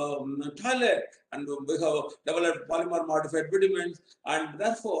toilet, and we have developed polymer modified vitamins, and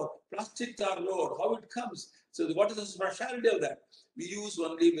therefore plastics are low. How it comes? So what is the specialty of that? We use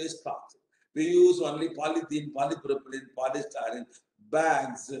only waste plastic. We use only polythene, polypropylene, polystyrene,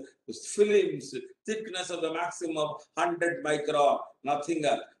 bags, films, thickness of the maximum 100 micron, nothing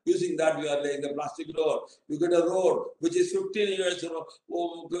else. Using that, we are laying the plastic road. You get a road which is 15 years,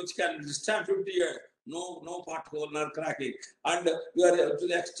 which can stand 50 years. No pothole, no cracking. And we are to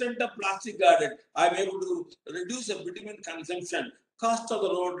the extent of plastic garden, I'm able to reduce the bitumen consumption, cost of the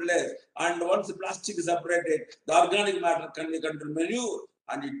road less. And once the plastic is separated, the organic matter can be controlled manure,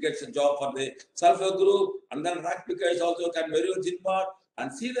 and it gets a job for the sulfur group, and then rectifiers also can manure zinbar.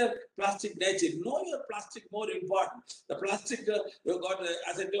 And see the plastic nature. Know your plastic more important. The plastic, you got,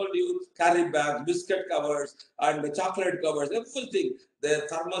 as I told you, carry bags, biscuit covers, and the chocolate covers, everything. Their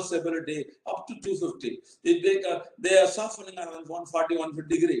thermal stability up to 250. They are softening around 140,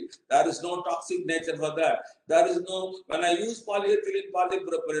 150 degrees. There is no toxic nature for that. There is no, when I use polyethylene,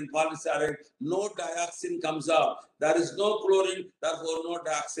 polypropylene, polystyrene, no dioxin comes out. There is no chlorine, therefore no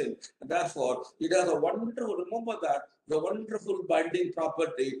dioxin. Therefore, it has a wonderful, remember that, the wonderful binding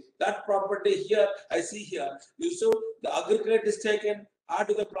property. That property here, I see here, you saw the aggregate is taken, add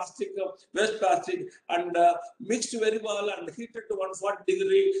to the plastic, waste plastic, and mixed very well and heated to 140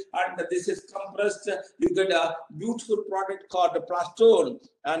 degree, and this is compressed. You get a beautiful product called the plastone,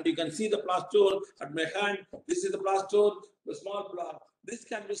 and you can see the plastone at my hand. This is the plastone, the small block. This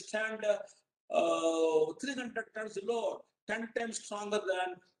can withstand 300 tons load, 10 times stronger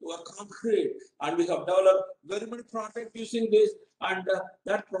than your concrete, and we have developed very many products using this, and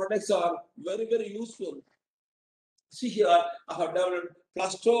that products are very, very useful. See here, I have developed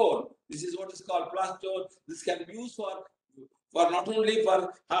plastone. This is what is called plastone. This can be used for not only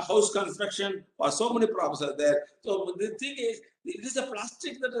for house construction, for so many problems are there. So the thing is, it is a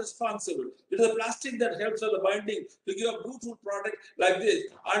plastic that is responsible. It is a plastic that helps with the binding to give a beautiful product like this,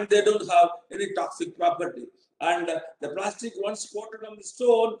 and they don't have any toxic property. And the plastic, once coated on the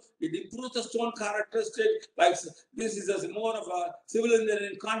stone, it improves the stone characteristic. Like this is more of a civil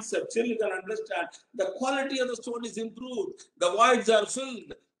engineering concept. Still, you can understand the quality of the stone is improved. The voids are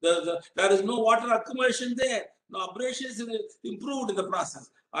filled. There is no water accumulation there. No abrasion is improved in the process.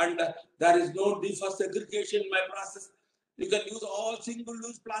 And there is no defrost segregation in my process. You can use all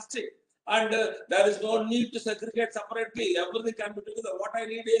single-use plastic. And there is no need to segregate separately. Everything can be together. What I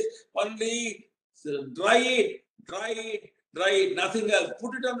need is only dry it, nothing else.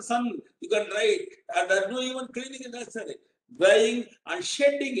 Put it on the sun, you can dry it. And there's no even cleaning is necessary. Drying and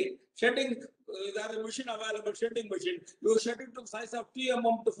shedding it. Shedding, there is a machine available, shedding machine. You shed it to the size of 2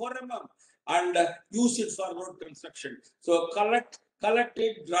 mm to 4 mm and use it for road construction. So collect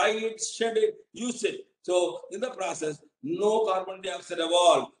it, dry it, shed it, use it. So in the process, no carbon dioxide at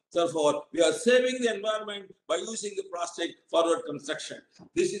all. Therefore, we are saving the environment by using the plastic forward construction.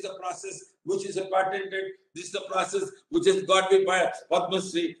 This is a process which is patented. This is the process which has got me by Padma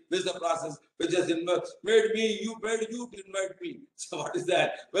Shri. This is the process which has made you to invite me. So what is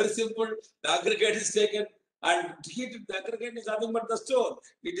that? Very simple. The aggregate is taken and heated. The aggregate is nothing but the stone.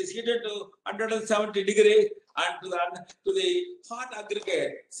 It is heated to 170 degrees and to the hot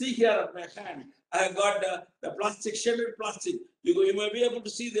aggregate. See here on my hand, I have got the plastic, shredded plastic. You may be able to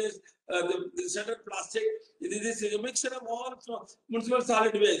see this, the shredded plastic. This is a mixture of all municipal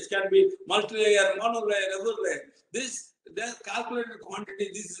solid waste. Can be multi-layer, monolayer, other layer. This, the calculated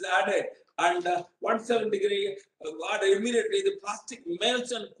quantity, this is added. And 170 degree, immediately the plastic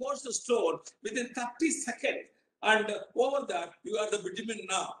melts and coats the stone within 30 seconds. And over that, you have the bitumen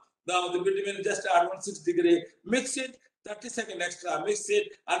now. Now the bitumen just add 160 degree, mix it, 30 seconds extra, mix it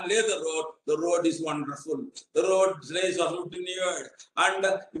and lay the road. The road is wonderful. The road lays for 15 years. And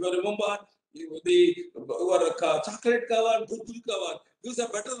if you remember, your chocolate cover, kurkuri cover, gives a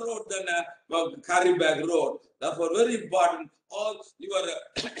better road than a carry bag road. Therefore, very important. All your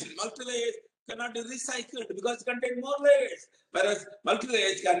multi-layers cannot be recycled because it contains more layers. Whereas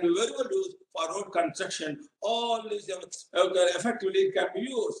multi-layers can be very well used for road construction. All is effectively can be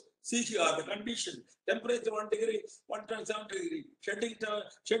used. See here the condition. Temperature 1 degree, 127 degree.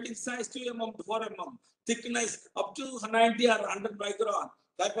 Shedding size 2 mm to 4 mm. Thickness up to 90 or 100 micron.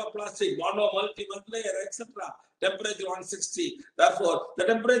 Type of plastic, mono, multi-layer, etc. Temperature 160. Therefore, the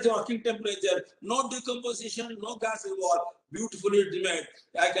temperature, working temperature, no decomposition, no gas involved. Beautifully made.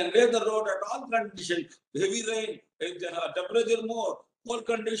 I can lay the road at all conditions. Heavy rain, temperature more, cold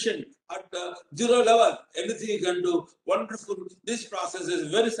condition at 0 level. Anything you can do. Wonderful. This process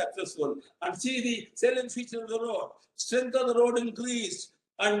is very successful. And see the salient feature of the road. Strength of the road increased.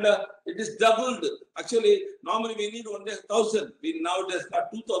 And it is doubled. Actually, normally we need only 1,000. We nowadays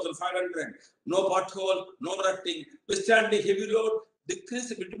got 2,500. No pothole, no rutting. Withstanding heavy load,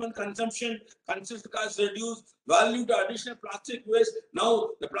 decrease bitumen consumption, construction costs reduced, value to additional plastic waste. Now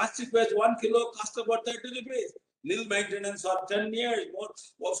the plastic waste 1 kilo costs about 30 rupees. Nil maintenance for 10 years.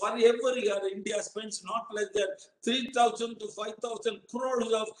 More for every year, India spends not less than 3,000 to 5,000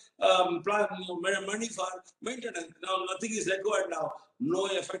 crores of money for maintenance. Now nothing is required now. No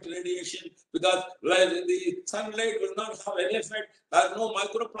effect radiation because the sunlight will not have any effect. There is no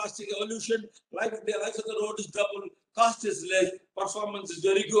microplastic evolution. The life of the road is double. Cost is less. Performance is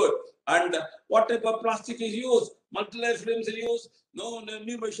very good. And what type of plastic is used? Multi-layer films are used. No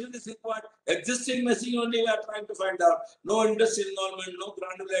new machine is required. Existing machine only we are trying to find out. No industrial involvement, no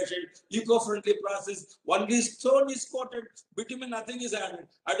granulation, eco-friendly process. Only stone is coated. Bitumen, nothing is added.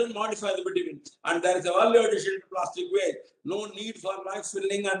 I don't modify the bitumen. And there is a value addition to plastic waste. No need for life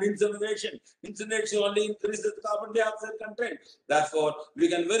filling and incineration. Incineration only increases the carbon dioxide content. Therefore, we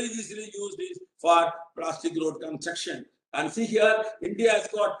can very easily use this for plastic road construction. And see here, India has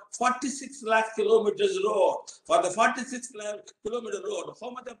got 46 lakh kilometers road. For the 46 lakh kilometer road, how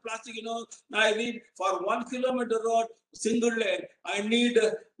much of plastic, I need for 1 kilometer road, single lane, I need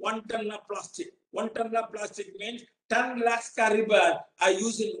 1 ton of plastic. 1 ton of plastic means 10 lakhs carry bag I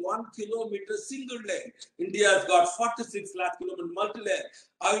use in 1 kilometer single lane. India has got 46 lakh kilometer multi-lane.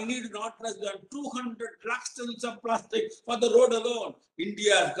 I need not less than 200 lakh tons of plastic for the road alone.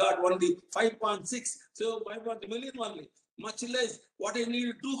 India has got only 5.6, so 5.1 million only. Much less. What I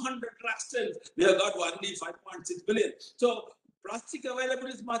need 200 lakh tons. We have got only 5.6 billion. So plastic available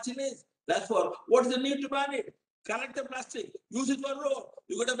is much less. Therefore, what is the need to ban it? Collect the plastic, use it for road.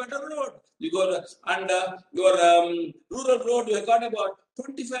 You got a better road. You got your rural road. You have got about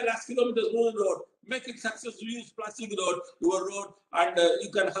 25 lakh kilometers rural road. Make it successful. Use plastic road, your road, and you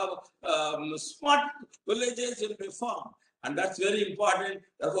can have smart villages in the farm. And that's very important.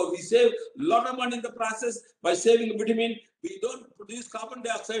 Therefore, we save a lot of money in the process by saving bitumen. We don't produce carbon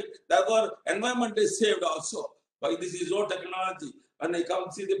dioxide. Therefore, environment is saved also. By this is road technology. And they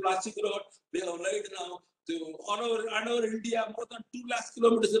come see the plastic road. We have laid now to all over India, more than 2 lakh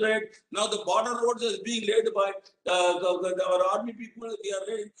kilometers laid. Now the border roads is being laid by our army people. We are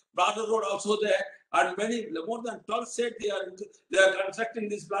laying border road also there. And many, more than 12 states, they are constructing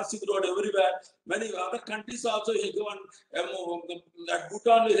this plastic road everywhere. Many other countries also have given that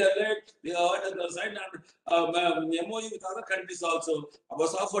Bhutan is laid. They have signed an MOU with other countries also. I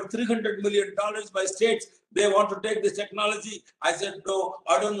was offered $300 million by states. They want to take this technology. I said, no,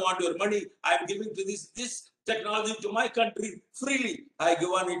 I don't want your money. I am giving to this technology to my country freely. I give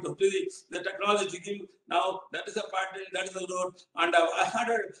on it to the technology to give. Now that is a pattern, that is the road. And I had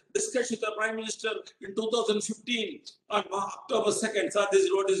a discussion with the Prime Minister in 2015 on October 2nd. Sir, this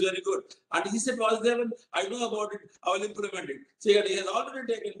road is very good. And he said, Vasudevan, I know about it, I will implement it. So he has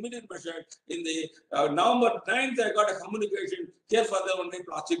already taken immediate measure. In the November 9th, I got a communication here for the only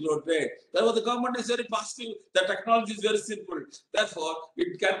plastic road trade. Therefore, the government is very positive. The technology is very simple. Therefore,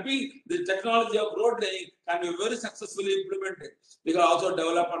 it can be the technology of road laying can be very successfully implemented. We can also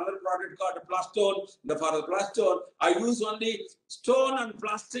develop another product called plastone. For the plastone, I use only stone and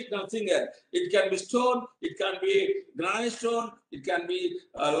plastic, nothing else. It can be stone, it can be granite stone, it can be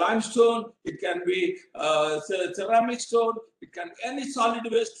limestone, it can be ceramic stone, it can any solid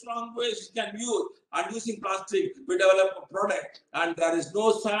waste, strong waste you can use. And using plastic, we develop a product, and there is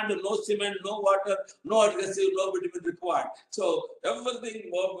no sand, no cement, no water, no adhesive, no bitumen required. So everything,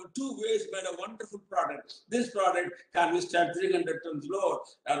 two ways made a wonderful product. This product can withstand 300 tons load.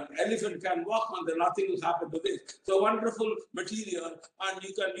 An elephant can walk on there, nothing will happen to this. So wonderful material, and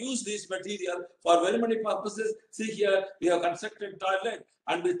you can use this material for very many purposes. See here, we have constructed toilet,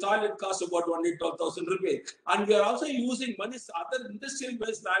 and the toilet costs about only 12,000 rupees. And we are also using many other industrial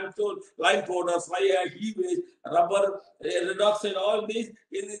waste, limestone, lime powder, fly ash, e-waste, rubber, red oxide, all these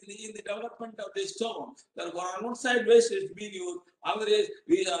in the development of this stone. Therefore, on one side waste is being used, other is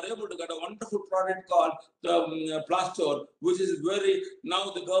we are able to get a wonderful product called plastone, which is very, now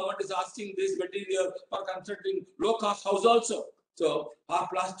the government is asking this material for constructing low-cost house also. So our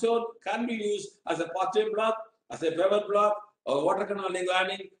plastone can be used as a pathway block, as a paver block, or water canal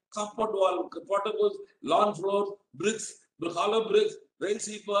lining, comfort wall, portables, lawn floors, bricks, hollow bricks, rail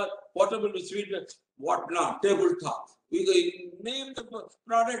sweeper, portable sweetener, whatnot, tabletop. We name the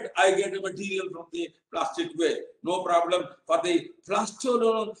product, I get the material from the plastic waste. No problem. For the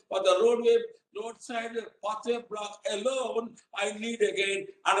plastone, for the roadway, roadside pathway block alone, I need again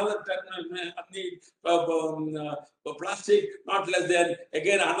another plastic, not less than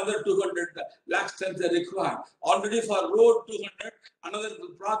again another 200 lakh tons are required. Already for road 200, another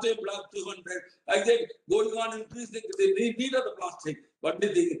pathway block 200. I think going on increasing the need of the plastic, but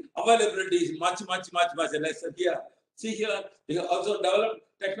the availability is much lesser here. See here, we have also developed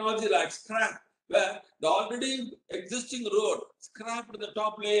technology like scrap, where the already existing road, scrap to the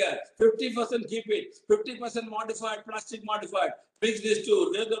top layer, 50% keep it, 50% modified, plastic modified, mix these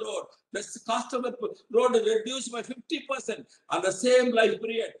two, lay the road. The cost of the road is reduced by 50% on the same life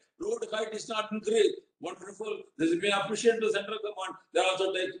period. Road height is not increased. Wonderful. This has been appreciated to central government. They are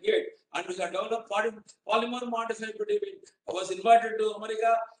also taking it. And we have developed polymer modified material. I was invited to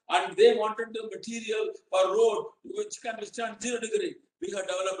America, and they wanted the material for road which can withstand 0 degree. We have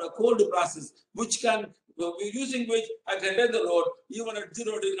developed a cold process which can, using which I can lay the road even at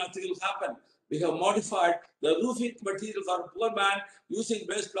 0 degree, nothing will happen. We have modified the roofing material for a poor man using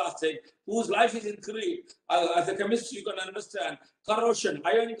waste plastic, whose life is increased. As a chemist, you can understand corrosion.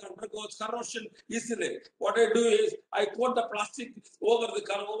 Iron undergoes corrosion easily. What I do is I coat the plastic over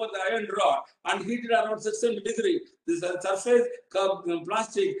the iron rod and heat it around 600 degrees. This surface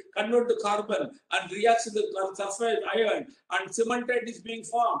plastic convert to carbon and reacts to the surface iron, and cementite is being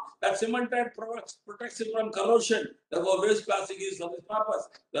formed. That cementite protects it from corrosion. Therefore, waste plastic is for this purpose.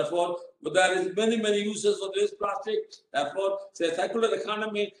 Therefore, there is many uses for waste plastic. Therefore, say circular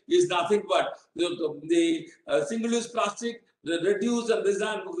economy is nothing but the single-use plastic, the reduce and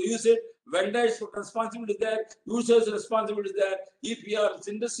design, use it. Vendors' responsibility is there, users' responsibility is there, EPR,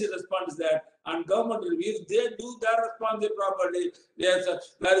 industry response is there, and government, if they do their responsibility properly, yes,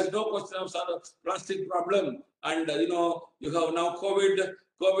 there is no question of plastic problem. And you have now COVID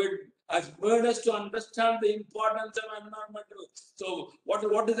has made us to understand the importance of environmental. So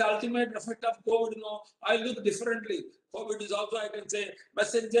what is the ultimate effect of COVID? I look differently. COVID is also, I can say,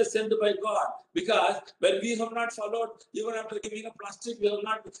 messenger sent by God, because when we have not followed, even after giving a plastic, we have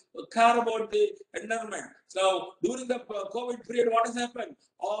not care about the environment. So during the COVID period, what has happened?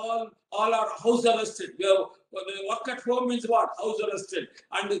 All our house arrested. The work at home means what? House arrested,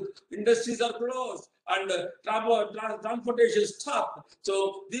 and the industries are closed, and transportation stopped.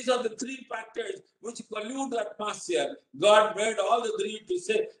 So these are the three factors which pollute the atmosphere. God made all the three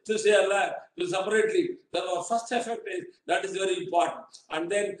to say alive, to separately. The first effect is that is very important. And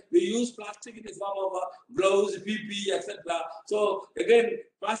then we use plastic in the form of gloves, PPE, etc. So again,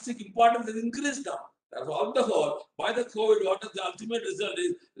 plastic importance is increased now. On the whole, by the COVID, what is the ultimate result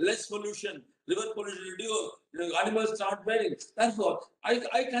is less pollution, river pollution reduced, animals start bearing. Therefore,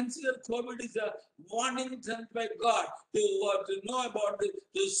 I consider COVID is a warning sent by God to know about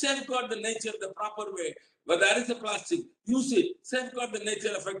to safeguard the nature the proper way. Where there is a plastic, use it, safeguard the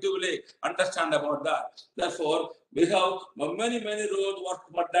nature effectively, understand about that. Therefore, we have many road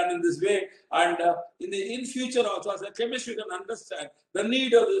work done in this way, and in future also, as a chemist, we can understand the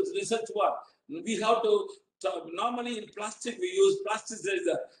need of this research work. We have to. So normally in plastic we use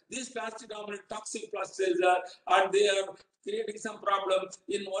plasticizer. These plastic normally toxic plasticizer, and they are creating some problems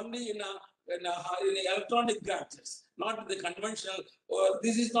in only in electronic gadgets, not in the conventional.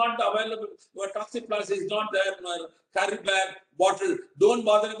 This is not available. Toxic plastic is not there in our carry bag, bottle. Don't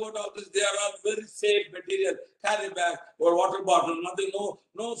bother about all this. They are all very safe material. Carry bag or water bottle, nothing.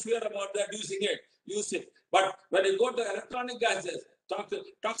 No fear about that. Using it, use it. But when you go to electronic gadgets, toxic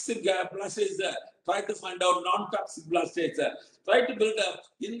plastic is there. Try to find out non-toxic plastics. Try to build a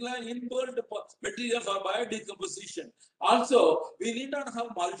inbuilt material for biodecomposition. Also, we need not have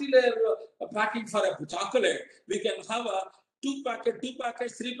multi-layer packing for a chocolate. We can have a two packet,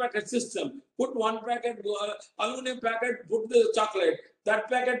 3-packet system. Put one packet, aluminum packet, put the chocolate. That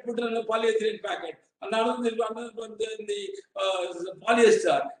packet, put in a polyethylene packet. Another one in the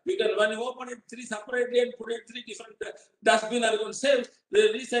polyester. We can, when you open it 3 separately and put it 3 different dustbin are going to save, the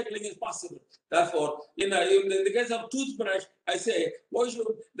recycling is possible. Therefore, in the case of toothbrush, I say,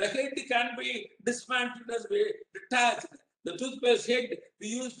 the head can be dismantled as we detached. The toothpaste head, we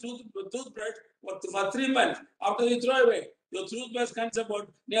use toothbrush for 3 months. After you throw away, your toothpaste contains about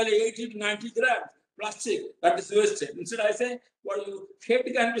nearly 80 to 90 grams plastic that is wasted. Instead, I say, head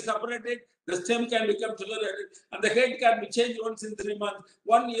can be separated, the stem can become tolerated, and the head can be changed once in 3 months.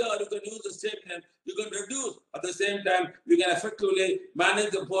 1 year, you can use the same head. You can reduce. At the same time, you can effectively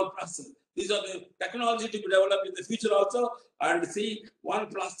manage the whole process. These are the technology to be developed in the future also. And see, one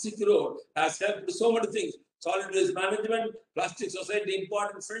plastic road has helped so many things. Solid waste management, plastic society,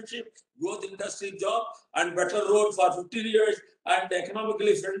 important friendship, growth industry job, and better road for 15 years, and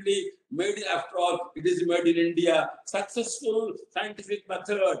economically friendly, made after all, it is made in India. Successful scientific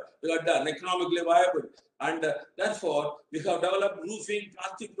method, we are done, economically viable. And therefore, we have developed roofing,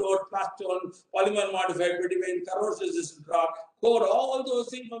 plastic road, plastone, polymer modified between corrosion resistant rock, core, all those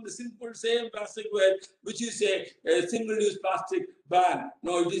things from the simple same plastic waste, which is a single-use plastic ban.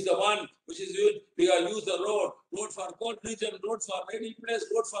 No, it is the one which is used. We have used the road for cold region, road for rainy place,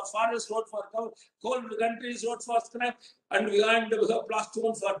 road for forest, road for cold countries, road for scrap, and we have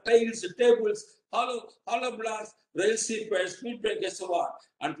plastone for tiles, tables, hollow blocks, rail seatbelts, speed breakers, so on.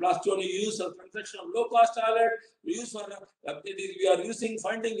 And plastone we use for construction of low-cost toilet. We use for we are using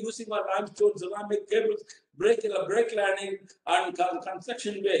our limestone, ceramic cables, brake landing, and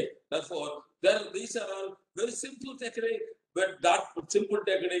construction way. Therefore, these are all very simple technique. But that simple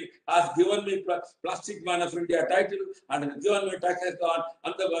technique has given me Plastic Man of India title and given me Takathon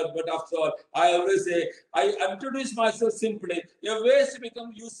and the word. But after all, I always say, I introduce myself simply. A waste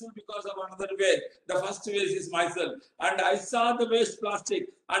becomes useful because of another waste. The first waste is myself. And I saw the waste plastic,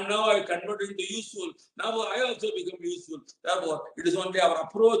 and now I convert it into useful. Now I also become useful. Therefore, it is only our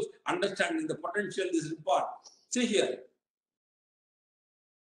approach, understanding the potential is important. See here.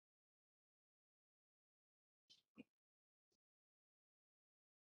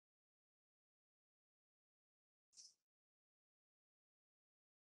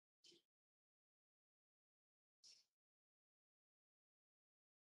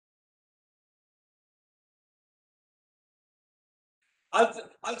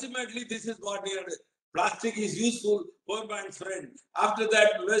 Ultimately, this is what we are. Plastic is useful, poor man's friend. After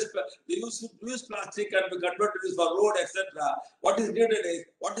that, the use plastic can be converted for road, etc. What is needed is,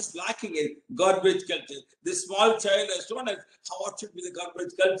 what is lacking is garbage culture. This small child has shown us what should be the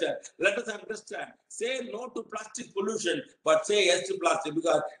garbage culture. Let us understand. Say no to plastic pollution, but say yes to plastic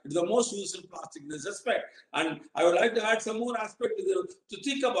because it's the most useful plastic in this respect. And I would like to add some more aspect to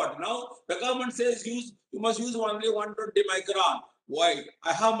think about. Now, the government says you must use only 120 micron. Why?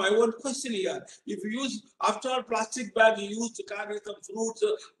 I have my own question here. If you use, after all, plastic bag, you use to carry some fruits,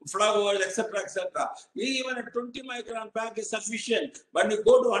 flowers, etc., etc. Even a 20 micron bag is sufficient. When you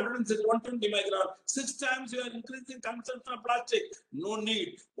go to 120 micron, 6 times you are increasing consumption of plastic. No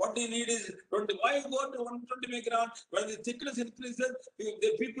need. What you need is 20. Why you go to 120 micron? When the thickness increases,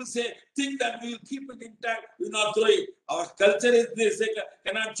 the people say, think that we will keep it intact, we will not throw it. Our culture is this,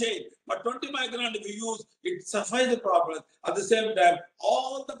 cannot change. But 20 micron if you use, it suffices the problem. At the same time,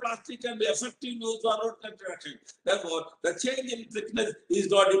 all the plastic can be effectively used for road construction. Therefore, the change in thickness is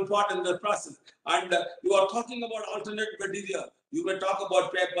not important in the process. And you are talking about alternate material. You may talk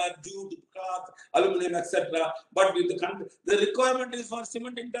about paper, jute, cloth, aluminum, etc. But the requirement is for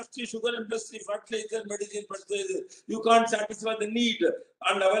cement industry, sugar industry, fertilizer, medicine, fertilizer. You can't satisfy the need,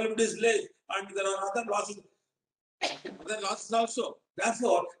 and availability is less. And there are other losses also.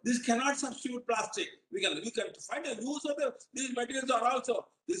 Therefore, this cannot substitute plastic. We can find a use of these materials are also.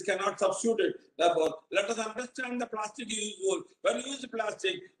 This cannot substitute it. Therefore, let us understand the plastic is useful. When you use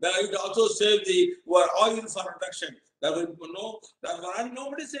plastic, it also saves the oil for reduction. And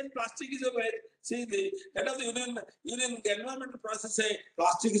nobody said plastic is a waste. See, the head of the Union Environmental Process say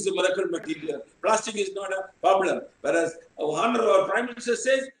plastic is a miracle material. Plastic is not a problem. Whereas our Prime Minister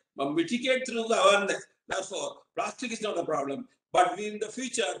says mitigate through the awareness. Therefore, plastic is not a problem. But in the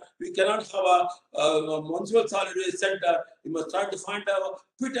future, we cannot have a municipal solid waste center. We must try to find a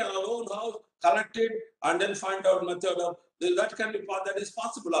pit in our own house, collect it, and then find out method of that can be part that is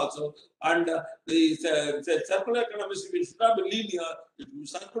possible also. And the circular economy should not be linear, it will be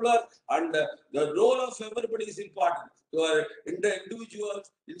circular, and the role of everybody is important. So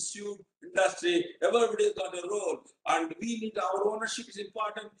individuals, institute, industry, everybody has got a role, and we need our ownership is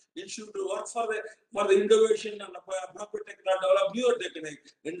important. It should work for the innovation and appropriate technology, develop newer technique.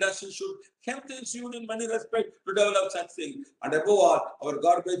 Industry should help the institute in many respects to develop such things. And above all, our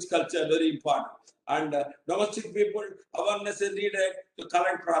garbage culture very important. And domestic people, awareness is needed to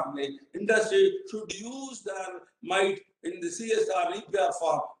collect properly. Industry should use their might in the CSR, EPR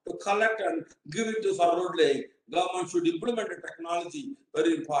form to collect and give it to for road laying. Government should implement the technology,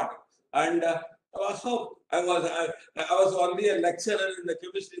 very important. And I was only a lecturer in the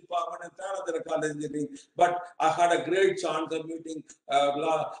chemistry department in Khurana College Engineering, but I had a great chance of meeting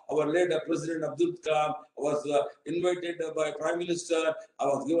our late President Abdul Kalam. I was invited by Prime Minister. I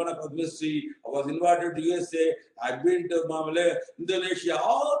was given a publicity. I was invited to USA. I've been to Indonesia.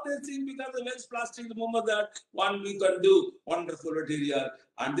 All these things because of waste plastic. The moment that one we can do wonderful material,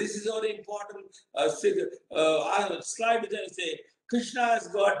 and this is very important. Slide which I say. Krishna has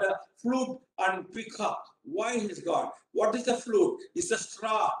got a flute and peacock. Why he's got? What is the flute? It's a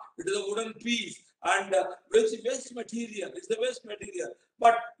straw. It is a wooden piece. And waste material. It's the waste material.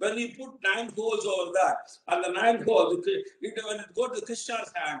 But when you put 9 holes over that, and the 9 holes, when it goes to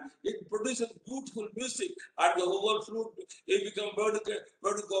Krishna's hand, it produces beautiful music, and the whole flute, it becomes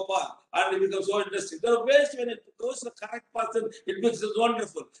Bird Gopal, and it becomes so interesting. The waste, when it goes to the correct person, it becomes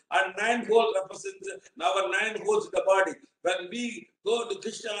wonderful. And 9 holes represents our 9 holes in the body. When we go to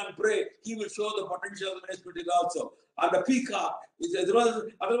Krishna and pray, he will show the potential of the waste material also. And the peacock,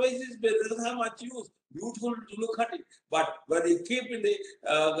 otherwise it doesn't have much use. Beautiful to look at it. But when you keep in the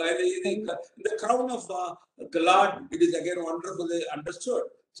crown of the Lord, it is again wonderfully understood.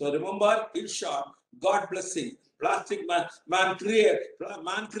 So remember, in short, God blessing. Plastic man created,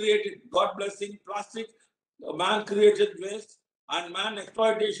 God blessing, plastic, man created waste, and man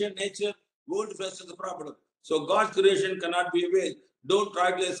exploitation, nature, world faces the problem. So God's creation cannot be a waste. Don't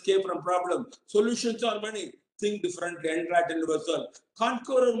try to escape from problem. Solutions are many. Think differently, interact in yourself.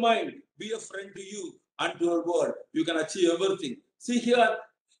 Conquer your mind. Be a friend to you and to your world. You can achieve everything. See here,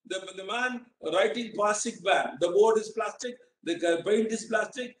 the man writing plastic ban. The board is plastic. The paint is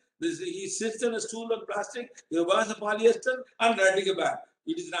plastic. He sits on a stool of plastic. He wears a polyester and writing a ban.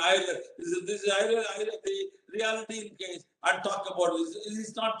 It is an either. This is either the reality in case and talk about it. It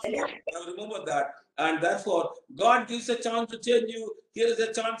is not true. Remember that. And therefore, God gives a chance to change you. Here is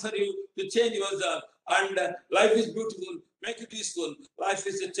a chance for you to change yourself. And life is beautiful. Make it useful. Life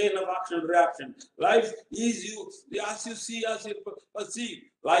is a chain of action and reaction. Life is you. As you see, as you perceive.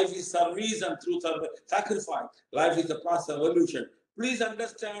 Life is service and through sacrifice. Life is a process of evolution. Please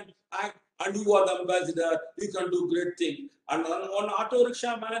understand, act, and you are the ambassador. You can do great things. And one auto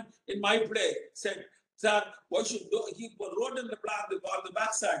rickshaw man in my place said, "Sir, why should he wrote in the on the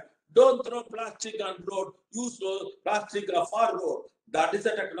backside? Don't throw plastic on road. Use plastic for road." That is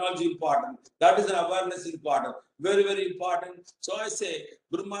the technology important. That is the awareness important. Very, very important. So I say,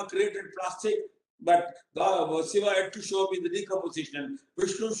 Brahma created plastic, but God, Shiva had to show me the decomposition.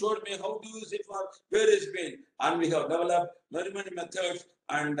 Vishnu showed me how to use it for various means. And we have developed many, many methods,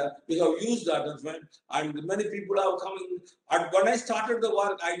 and we have used that as well. And many people are coming. And when I started the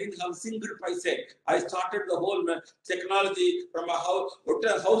work, I didn't have a single paise. I started the whole technology from a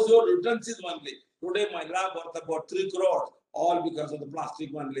household utensils only. Today, my lab worth about 3 crores. All because of the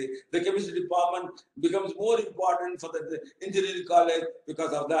plastic only. The chemistry department becomes more important for the engineering college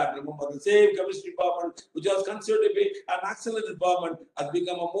because of that. Remember, the same chemistry department, which was considered to be an excellent department, has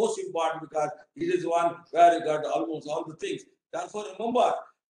become a most important because it is one where you got almost all the things. Therefore, remember,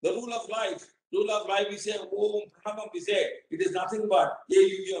 the rule of life. Rule of life, we say, Om Pranam, we say, it is nothing but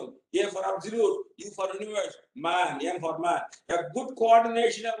A for absolute, U for universe, man, M for man. A good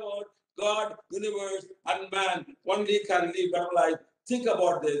coordination about God, universe, and man only can live better life. Think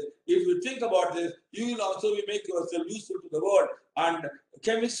about this. If you think about this, you will also make yourself useful to the world. And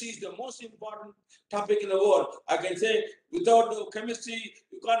chemistry is the most important topic in the world. I can say without chemistry,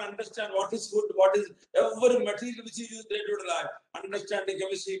 you can't understand what is food, what is every material which you use day-to-day life. Understanding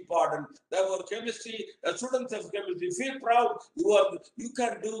chemistry is important. Therefore, chemistry, students of chemistry, feel proud. You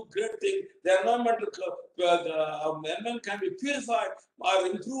can do great things. The environmental environment can be purified or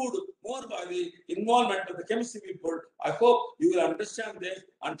improved more by the involvement of the chemistry people. I hope you will understand this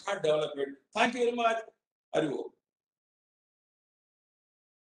and start development. Thank you very much. Arivo.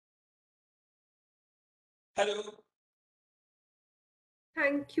 Hello.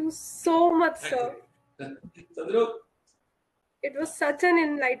 Thank you so much, sir. Sadhru. It was such an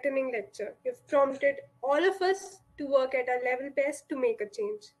enlightening lecture. You've prompted all of us to work at our level best to make a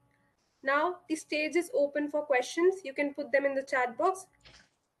change. Now, the stage is open for questions. You can put them in the chat box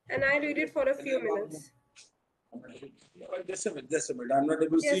and I'll read it for a few minutes. Just a minute. I'm not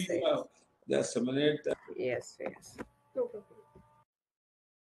able to Yes, see you. Just a minute. Yes. No problem.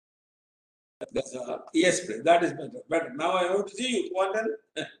 Yes, please. That is better. Now I want to see you. Quantan.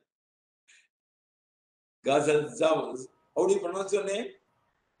 Ghazal Zawaz. How do you pronounce your name?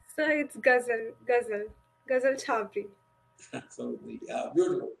 Sir, it's Ghazal Chhabri. So, yeah,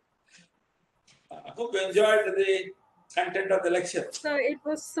 beautiful. I hope you enjoyed the content of the lecture. Sir, it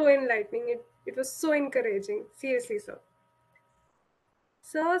was so enlightening. It was so encouraging. Seriously, sir.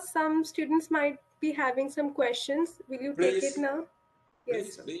 Sir, some students might be having some questions. Will you take it now?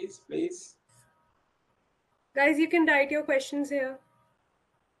 Yes, sir. Please. Guys, you can write your questions here.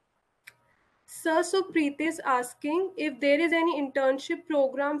 Sir, so Preeti is asking if there is any internship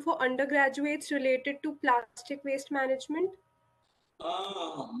program for undergraduates related to plastic waste management.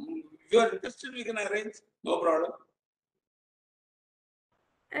 If you are interested, we can arrange. No problem.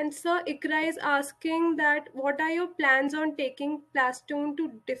 And Sir, Ikra is asking that what are your plans on taking Plastone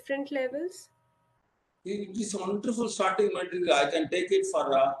to different levels? It is wonderful starting material. I can take it for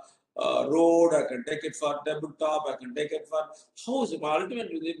a road, I can take it for tabletop, I can take it for house.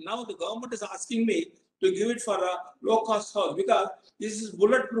 Ultimately, now the government is asking me to give it for a low-cost house because this is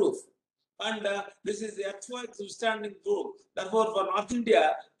bulletproof. And this is the earthquake withstanding proof. Therefore, for North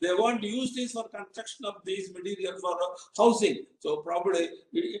India, they want to use this for construction of these material for housing. So probably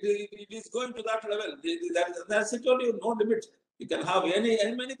it is going to that level. That's actually no limit. You can have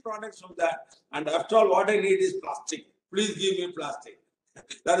many products from that. And after all, what I need is plastic. Please give me plastic.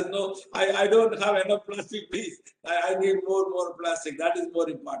 That is no, I don't have enough plastic, please. I need more plastic. That is more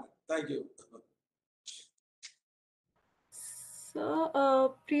important. Thank you.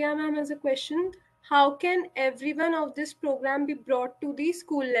 So, Priya ma'am has a question. How can everyone of this program be brought to the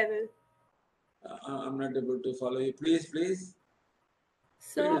school level? I'm not able to follow you. Please.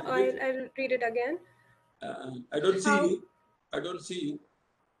 So, Please. I'll read it again. I don't see you. I don't see you.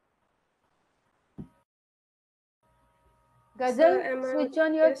 Ghazal, switch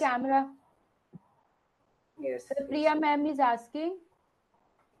on your camera. Yes. So Priya ma'am is asking.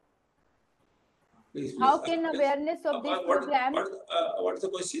 Please. How can awareness of this program? What is the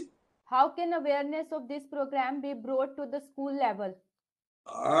question? How can awareness of this program be brought to the school level?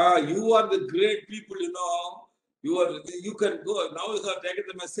 You are the great people, You can go. Now you have taken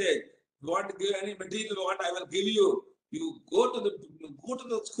the message. You want to give any material, I will give you. You go to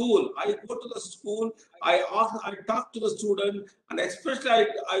the school. I go to the school. I talk to the student, and especially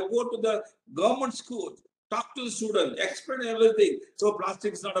I go to the government school. Talk to the student, explain everything. So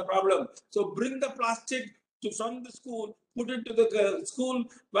plastic is not a problem. So bring the plastic from the school, put it to the school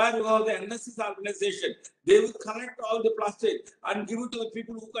where you have the NSS organization. They will collect all the plastic and give it to the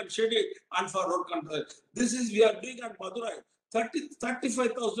people who can shed it and for road control. This is we are doing at Madurai.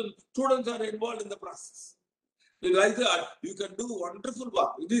 35,000 students are involved in the process. Like that, you can do wonderful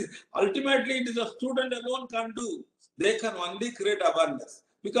work. Ultimately it is a student alone can do. They can only create awareness.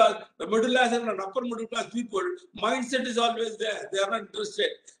 Because the middle class and upper middle class people, mindset is always there. They are not interested.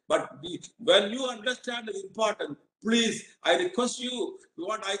 But when you understand the importance, please, I request you,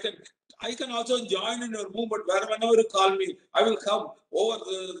 I can also join in your movement. Whenever you call me, I will come over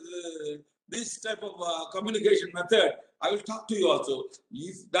this type of communication method. I will talk to you also.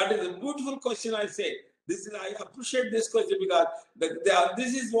 If that is a beautiful question, I say. I appreciate this question because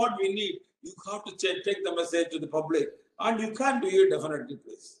this is what we need. You have to take the message to the public, and you can do it definitely,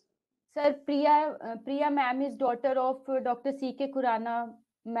 please. Sir, Priya ma'am is daughter of Dr. C.K. Khurana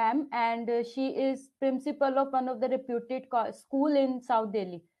ma'am, and she is principal of one of the reputed school in South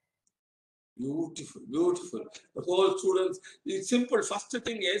Delhi. Beautiful. The whole students, it's simple. First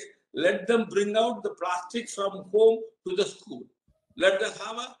thing is, let them bring out the plastic from home to the school. Let them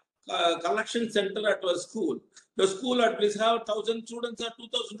have a collection center at a school. The school at least have 1,000 students or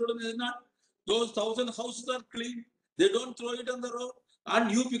 2,000 students, is not? Those 1,000 houses are clean. They don't throw it on the road,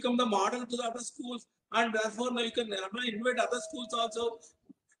 and you become the model to the other schools, and therefore now you can invite other schools also.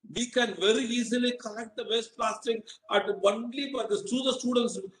 We can very easily collect the waste plastic at only by the students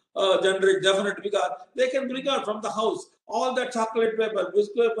generate, definitely, because they can bring out from the house all the chocolate paper,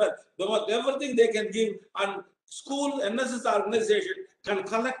 biscuit paper, everything they can give, and school NSS organization can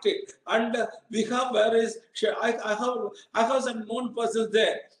collect it, and we have various. I have some known persons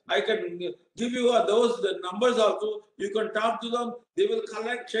there. I can give you those the numbers also. You can talk to them. They will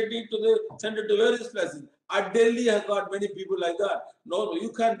collect, send it to various places. At Delhi, I got many people like that. No, you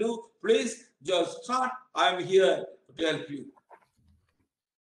can do. Please just start. I am here to help you.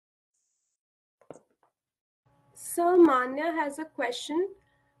 Sir Manya has a question.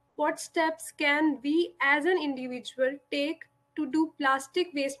 What steps can we as an individual take to do plastic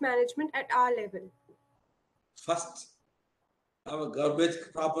waste management at our level? First, have a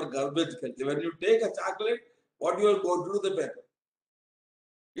proper garbage culture. When you take a chocolate, what you are going to do the paper?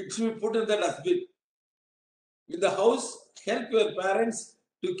 It should be put in the dustbin. In the house, help your parents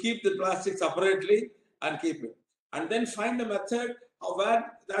to keep the plastic separately and keep it. And then find a method of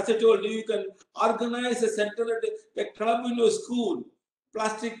where, as I told you, you can organize a center, a club in your school,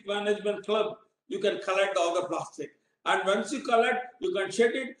 plastic management club. You can collect all the plastic. And once you collect, you can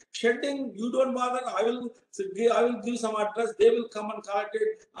shed it. Shedding, you don't bother. I will give some address. They will come and collect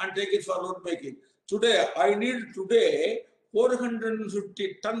it and take it for road making. Today, I need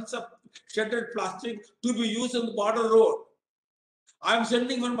 450 tons of shredded plastic to be used on the border road. I am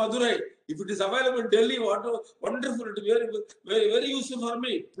sending from Madurai. If it is available in Delhi, wonderful! It is very useful for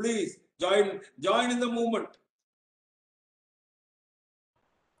me. Please join in the movement.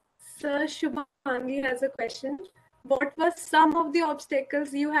 Sir Shubhangi has a question. What were some of the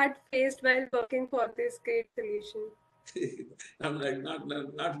obstacles you had faced while working for this great solution? I'm like not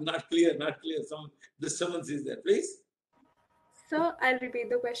clear. Some disturbance is there, please. Sir, I'll repeat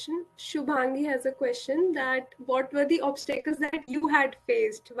the question. Shubhangi has a question that what were the obstacles that you had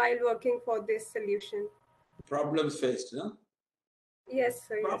faced while working for this solution? Problems faced, no? Yes,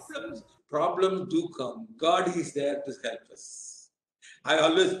 sir. Problems do come. God is there to help us. I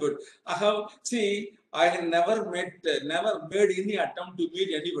always put. I have never made any attempt to meet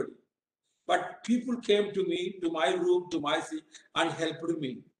anybody, but people came to me, to my room, to my seat, and helped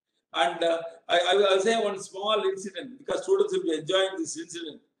me. And I will say one small incident because students will be enjoying this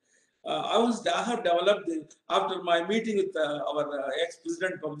incident. I have developed after my meeting with our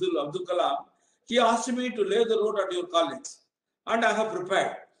ex-president Abdul Kalam. He asked me to lay the road at your college, and I have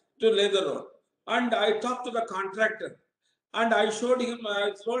prepared to lay the road. And I talked to the contractor, and I told him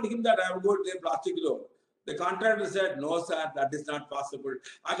that I am going to lay plastic road. The contractor said, "No, sir, that is not possible.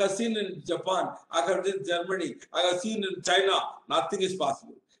 I have seen in Japan, I have seen in Germany, I have seen in China, nothing is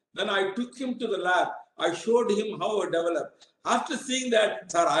possible." Then I took him to the lab. I showed him how I developed. After seeing that,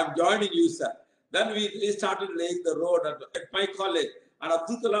 sir, I am joining you, sir. Then we started laying the road at my college. And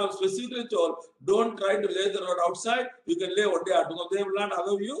Abdul Kalam specifically told, don't try to lay the road outside. You can lay one day at home. They will not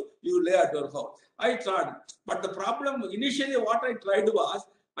allow you. You lay at your house. I tried. But the problem, initially what I tried was,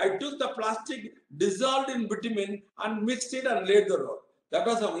 I took the plastic dissolved in bitumen and mixed it and laid the road. That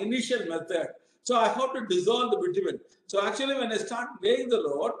was an initial method. So I have to dissolve the bitumen. So actually when I start laying the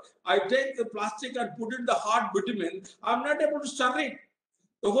road, I take the plastic and put it in the hard bitumen. I'm not able to stir it.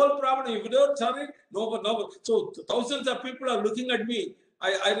 The whole problem, if you don't stir it, no. So thousands of people are looking at me.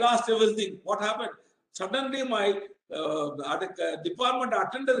 I lost everything. What happened? Suddenly my department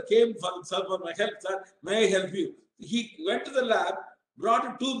attendant came for my help. Sir, may I help you? He went to the lab,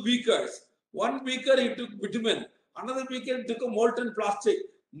 brought 2 beakers. One beaker he took bitumen. Another beaker he took a molten plastic.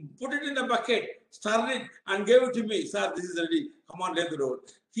 Put it in a bucket, stirred it, and gave it to me. Sir, this is ready. Come on, lay the road.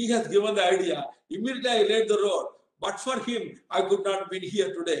 He has given the idea. Immediately I laid the road. But for him, I could not be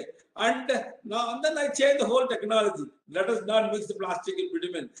here today. And then I changed the whole technology. Let us not mix the plastic in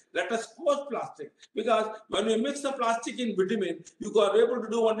bitumen. Let us coat plastic. Because when we mix the plastic in bitumen, you are able to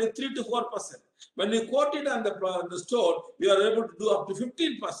do only 3 to 4%. When you coat it on the stone, you are able to do up to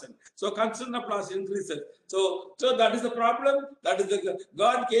 15%. So consumption of plastic increases. So that is the problem. That is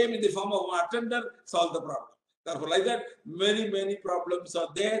God came in the form of an attendant, solve the problem. Therefore, like that, many problems are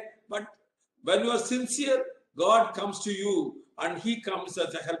there. But when you are sincere, God comes to you and He comes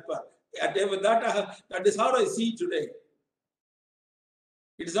as a helper. That is how I see today.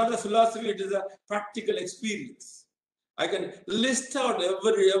 It is not a philosophy, it is a practical experience. I can list out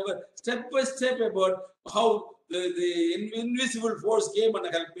every step by step about how the invisible force came and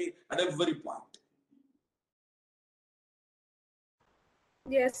helped me at every point.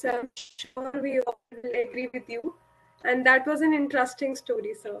 Yes, I'm sure we all will agree with you. And that was an interesting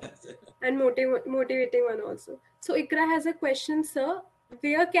story, sir, and motivating one also. So Ikra has a question, sir.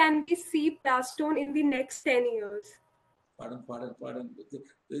 Where can we see Plastone in the next 10 years? Pardon.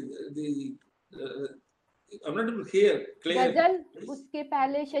 I'm not able to hear clearly. Ghazal, uske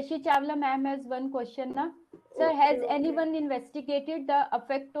pehle Shashi Chawla ma'am has one question na. Sir, has anyone investigated the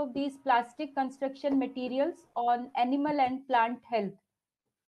effect of these plastic construction materials on animal and plant health?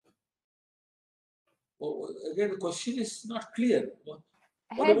 Again, the question is not clear.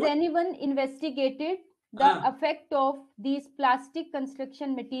 Has anyone investigated the effect of these plastic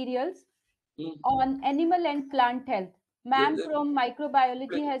construction materials on animal and plant health? Ma'am from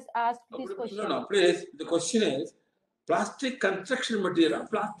microbiology has asked this question. No, please. The question is plastic construction material,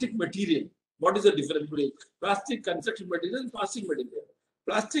 plastic material. What is the difference between plastic construction material and plastic material?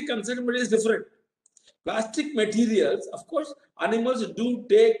 Plastic construction material is different. Plastic materials, of course, animals do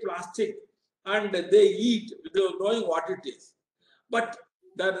take plastic and they eat without knowing what it is. But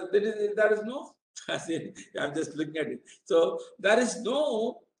there is no, I'm just looking at it. So there is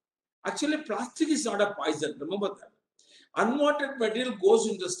no, actually plastic is not a poison, remember that. Unwanted material goes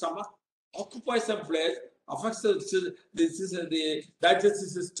into the stomach, occupies some place, affects the digestive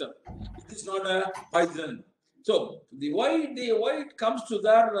system. It is not a poison. So why it comes to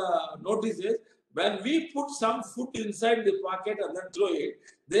their notice is when we put some food inside the pocket and then throw it,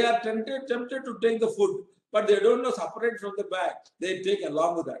 they are tempted to take the food, but they don't know separate from the bag. They take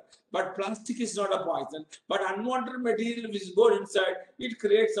along with that. But plastic is not a poison. But unwanted material which goes inside, it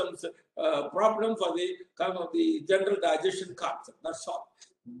creates some problem for the kind of the general digestion concept. That's all.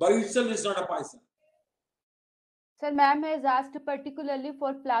 By itself is not a poison. Sir, ma'am has asked particularly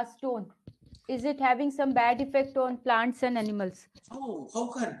for plastone. Is it having some bad effect on plants and animals? Oh, how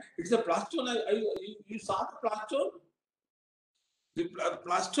can? It's a plastone. You saw the plastone? The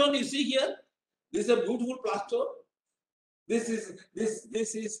plastone you see here? This is a beautiful plastone. This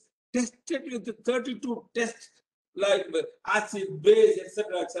is tested with the 32 tests like acid, base,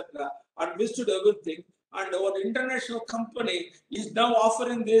 etc., and we stood everything. And our international company is now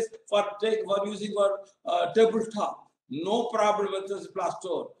offering this for using our tabletop. No problem with this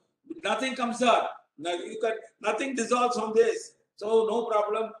plastone. Nothing comes out. Now nothing dissolves on this. So no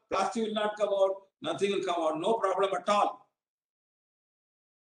problem. Plastic will not come out. Nothing will come out. No problem at all.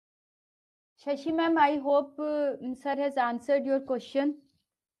 Shashi ma'am, I hope sir has answered your question.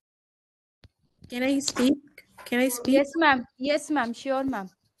 Can I speak? Yes, ma'am. Yes, ma'am. Sure, ma'am.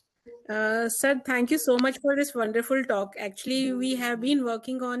 Sir, thank you so much for this wonderful talk. Actually, we have been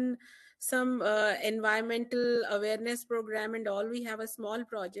working on some environmental awareness program and all. We have a small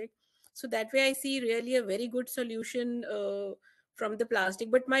project. So that way I see really a very good solution from the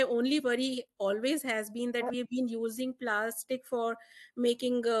plastic. But my only worry always has been that we have been using plastic for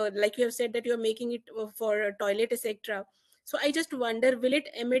making, like you have said, that you are making it for a toilet, etc. So I just wonder, will it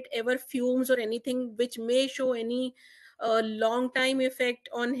emit ever fumes or anything which may show any long time effect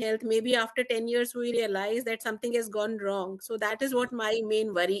on health? Maybe after 10 years we realize that something has gone wrong. So that is what my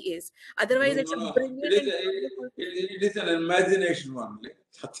main worry is. Otherwise it's a brilliant it is an imagination only.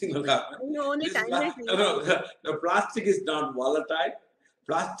 Nothing will happen. Only time will tell. The plastic is not volatile.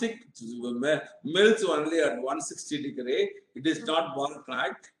 Plastic melts only at 160 degree. It is not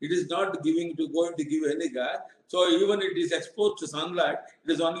volatile. It is not going to give any gas. So even it is exposed to sunlight,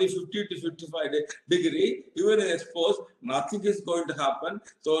 it is only 50 to 55 degree. Even if exposed, nothing is going to happen.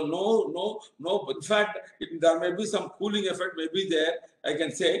 So no. In fact, there may be some cooling effect may be there, I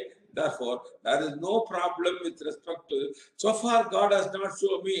can say. Therefore, there is no problem with respect to. So far, God has not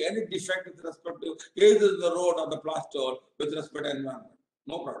shown me any defect with respect to either the road or the plaster with respect to environment.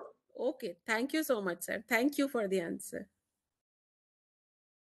 No problem. Okay. Thank you so much, sir. Thank you for the answer.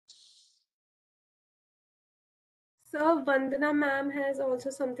 Sir, Vandana ma'am has also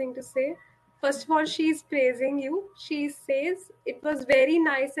something to say. First of all, she's praising you. She says it was very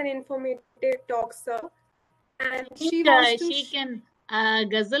nice and informative talk, sir. And she wants to. She can,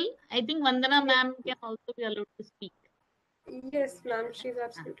 Ghazal. I think Vandana ma'am can also be allowed to speak. Yes, ma'am. She's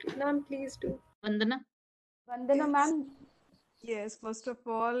absolutely. Ma'am, please do. Vandana. Vandana ma'am. Yes, first of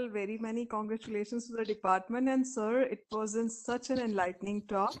all, very many congratulations to the department. And sir, it was in such an enlightening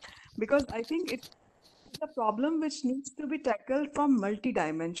talk because I think it's a problem which needs to be tackled from multi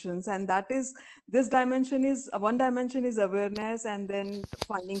dimensions. And that is, this dimension is, one dimension is awareness and then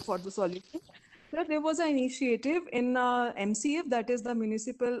finding for the solution. Sir, there was an initiative in MCF, that is the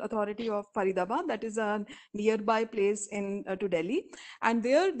Municipal Authority of Faridabad, that is a nearby place in to Delhi. And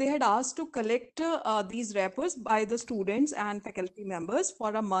there they had asked to collect these wrappers by the students and faculty members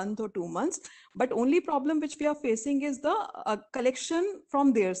for a month or 2 months. But only problem which we are facing is the collection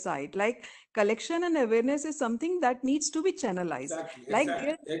from their side. Like collection and awareness is something that needs to be channelized.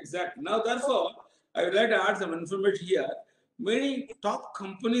 Exactly. Now, therefore, I would like to add some information here. Many top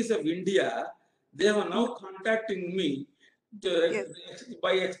companies of India, they are now contacting me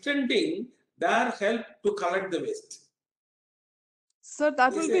by extending their help to collect the waste. Sir,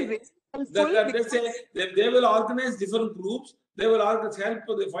 that will be very helpful. They will organize different groups, they will organize help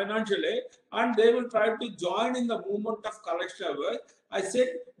financially, and they will try to join in the movement of collection of waste. I said,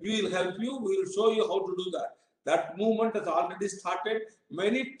 we will help you, we will show you how to do that. That movement has already started.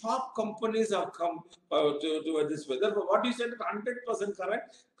 Many top companies have come to this way. Therefore, what you said is 100%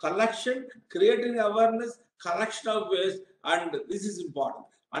 correct. Collection, creating awareness, collection of waste, and this is important.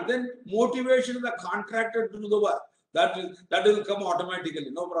 And then motivation of the contractor to do the work. That will come automatically,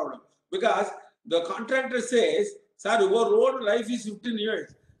 no problem. Because the contractor says, sir, your road life is 15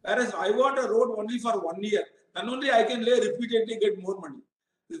 years. Whereas I want a road only for 1 year. And only I can lay repeatedly, get more money.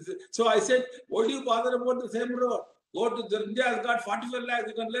 So I said, what do you bother about the same road? Go to India has got 45 lakhs,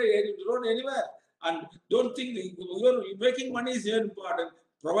 you can lay any road anywhere. And don't think you're making money is very important.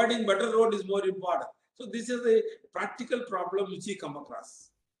 Providing better road is more important. So this is a practical problem which we come across.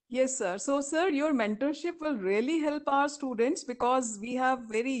 Yes, sir. So, sir, your mentorship will really help our students because we have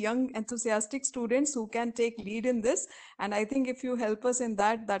very young, enthusiastic students who can take lead in this. And I think if you help us in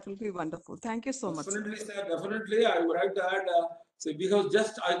that, that will be wonderful. Thank you so much. Definitely, sir. Definitely. I would like to add, because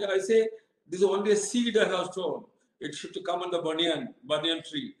just I say this is only a seed I have sown. It should come on the banyan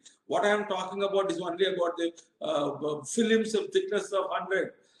tree. What I am talking about is only about the films of thickness of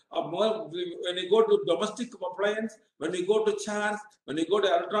 100. When you go to domestic appliance, when you go to chairs, when you go to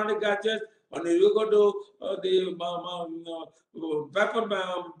electronic gadgets, when you go to the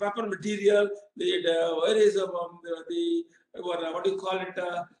paper material, where is the what do you call it?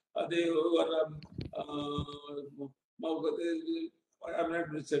 I'm not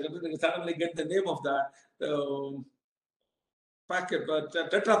suddenly get the name of that. Packet, but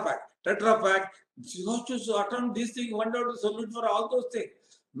Tetra Pak. You have to attend these things, one out to submit for all those things.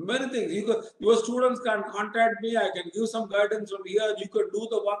 Many things. Your students can contact me. I can give some guidance from here. You can do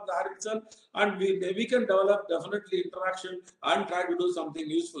the work there itself, and we can develop definitely interaction and try to do something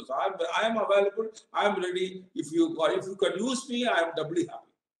useful. So I am available. I am ready. If you can use me, I am doubly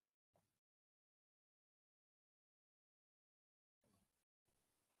happy.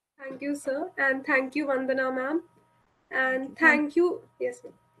 Thank you, sir, and thank you, Vandana ma'am, and thank you, yes,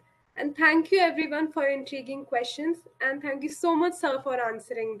 ma'am. And thank you everyone for intriguing questions, and thank you so much, sir, for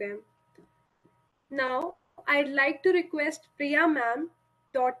answering them. Now, I'd like to request Priya ma'am,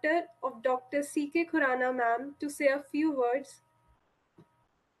 daughter of Dr. C.K. Khurana ma'am, to say a few words.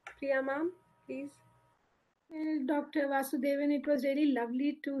 Priya ma'am, please. Well, Dr. Vasudevan, it was really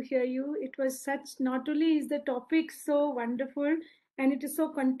lovely to hear you. It was such, not only is the topic so wonderful, and it is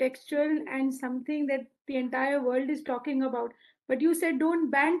so contextual and something that the entire world is talking about, but you said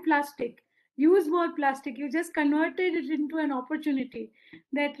don't ban plastic, use more plastic. You just converted it into an opportunity,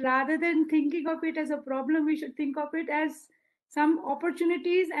 that rather than thinking of it as a problem, we should think of it as some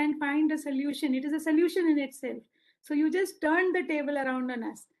opportunities and find a solution. It is a solution in itself. So you just turned the table around on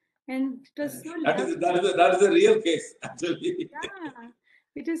us. And it was so that is a real case, actually. Yeah,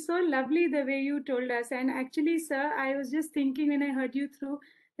 it is so lovely the way you told us. And actually, sir, I was just thinking when I heard you through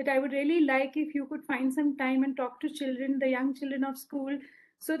that I would really like if you could find some time and talk to children, the young children of school,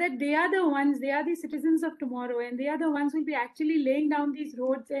 so that they are the ones, they are the citizens of tomorrow, and they are the ones who will be actually laying down these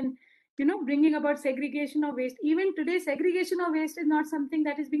roads and, you know, bringing about segregation of waste. Even today, segregation of waste is not something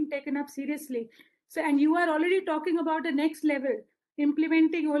that is being taken up seriously. So, and you are already talking about the next level,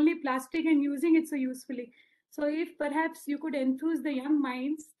 implementing only plastic and using it so usefully. So if perhaps you could enthuse the young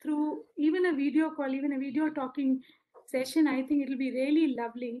minds through even a video call, even a video talking session, I think it'll be really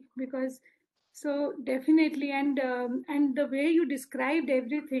lovely, because so definitely, and the way you described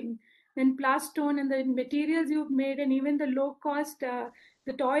everything, then plastone and the materials you've made, and even the low cost,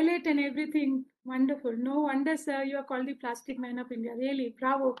 the toilet and everything, wonderful. No wonder, sir, you are called the Plastic Man of India. Really,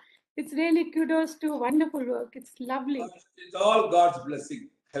 bravo. It's really kudos to wonderful work. It's lovely. It's all God's blessing.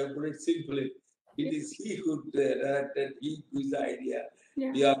 I put it simply. It is He who directed, He who is the idea.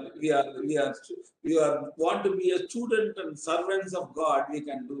 Yeah. We want to be a student and servants of God. We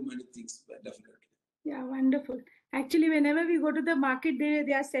can do many things, definitely. Yeah, wonderful. Actually, whenever we go to the market,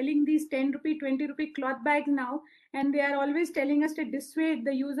 they are selling these 10 rupee, 20 rupee cloth bags now, and they are always telling us to dissuade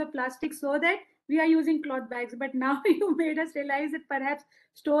the use of plastic so that we are using cloth bags, but now you made us realize that perhaps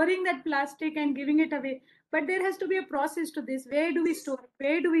storing that plastic and giving it away, but there has to be a process to this. Where do we store it?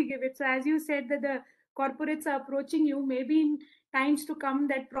 Where do we give it? So as you said that the corporates are approaching you, maybe in times to come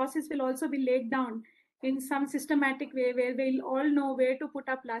that process will also be laid down in some systematic way where we'll all know where to put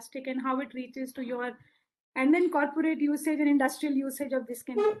our plastic and how it reaches to your, and then corporate usage and industrial usage of this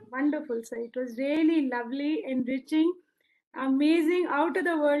can be wonderful. So it was really lovely, enriching, amazing, out of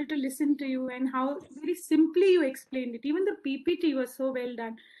the world to listen to you, and how very simply you explained it. Even the PPT was so well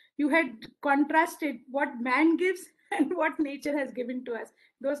done. You had contrasted what man gives and what nature has given to us.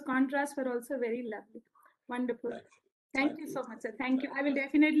 Those contrasts were also very lovely. Wonderful. Thank you so much, sir. Thank you. I will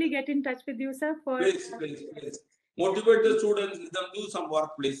definitely get in touch with you, sir. For please. Motivate the students. Let them do some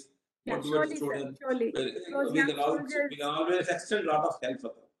work, please. Yeah, Motivate surely, the students. sir, surely. We can always extend a lot of help for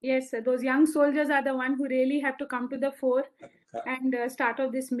them. Yes, sir. Those young soldiers are the one who really have to come to the fore and start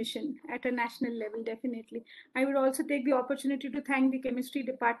off this mission at a national level, definitely. I would also take the opportunity to thank the chemistry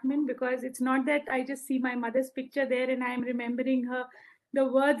department, because it's not that I just see my mother's picture there and I am remembering her. The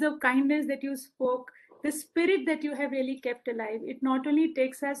words of kindness that you spoke, the spirit that you have really kept alive, it not only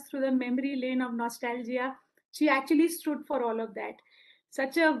takes us through the memory lane of nostalgia, she actually stood for all of that.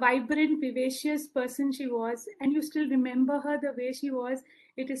 Such a vibrant, vivacious person she was, and you still remember her the way she was.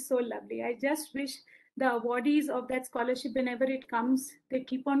 It is so lovely. I just wish the awardees of that scholarship, whenever it comes, they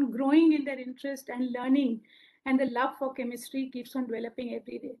keep on growing in their interest and learning, and the love for chemistry keeps on developing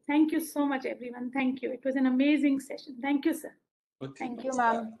every day. Thank you so much, everyone. Thank you. It was an amazing session. Thank you, sir. Thank you,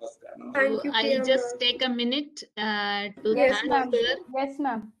 ma'am. Thank you, I'll just Priyanka. take a minute to Yes, thank ma'am. sir. Yes,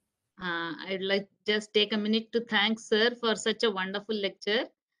 ma'am. I'd like just take a minute to thank sir for such a wonderful lecture.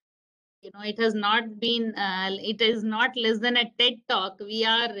 It has not been, it is not less than a TED talk. We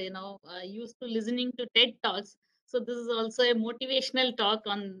are, used to listening to TED talks. So this is also a motivational talk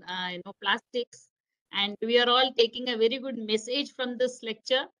on, plastics. And we are all taking a very good message from this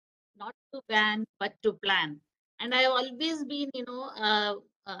lecture, not to ban, but to plan. And I have always been,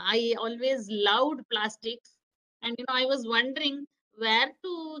 I always loved plastics. And, I was wondering where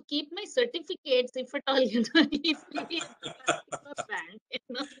to keep my certificates, if at all, if maybe plastic were banned,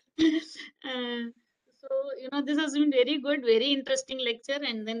 so this has been very good, very interesting lecture,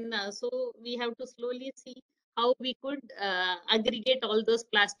 and then so we have to slowly see how we could aggregate all those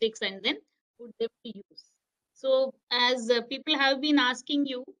plastics and then put them to use. So as people have been asking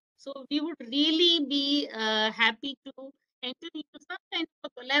you, so we would really be happy to enter into some kind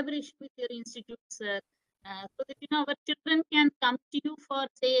of a collaboration with your institutes, so that our children can come to you for,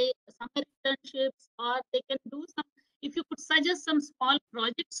 say, summer internships, or they can do some. If you could suggest some small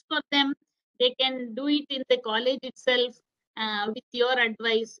projects for them, they can do it in the college itself with your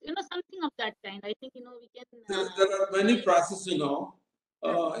advice, something of that kind. I think, we can. There are many processes,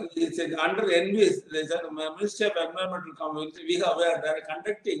 it's under NVS, there's a Ministry of Environmental Community. They are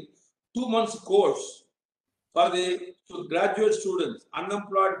conducting 2 months course for the graduate students,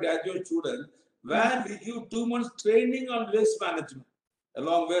 unemployed graduate students, where we give 2 months training on waste management.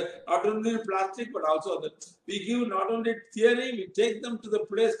 Along with not only plastic, but also we give not only theory, we take them to the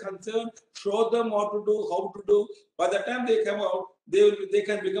place concerned, show them what to do, how to do. By the time they come out, they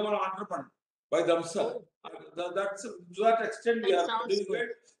can become an entrepreneur by themselves. That's to that extent we are doing it.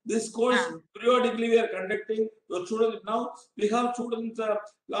 This course periodically we are conducting. The students now we have students.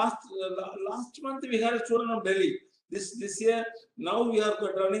 Last month we had a student from Delhi. This year now we are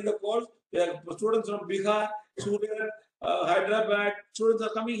running the course. We have students from Bihar, Sudan, Hyderabad. Students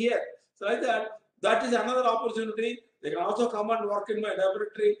are coming here. So like that is another opportunity. They can also come and work in my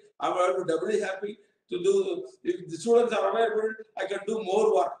laboratory. I'm doubly happy to do. If the students are available, I can do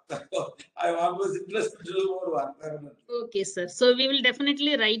more work. I'm always interested to do more work. Okay, sir. So we will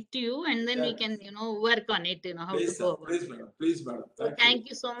definitely write to you, and then we can, work on it. How please, to go about. Please, madam. Please, madam. Thank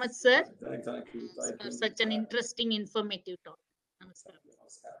you so much, sir. Thank you. For such an interesting, informative talk. Namaskar.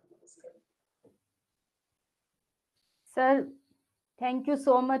 Sir, thank you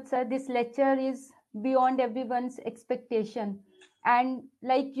so much, sir. This lecture is beyond everyone's expectation. And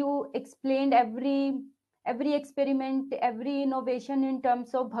like you explained, every experiment, every innovation in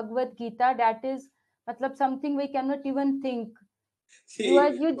terms of Bhagavad Gita, that is something we cannot even think.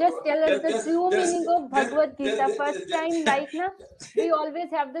 You just tell us the true meaning of Bhagavad Gita. First time, we always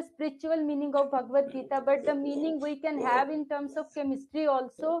have the spiritual meaning of Bhagavad Gita, but the meaning we can have in terms of chemistry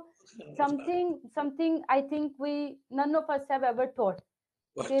also, something I think none of us have ever thought.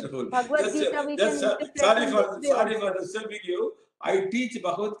 Bhagavad Gita we can interpret. Sorry for disturbing you. I teach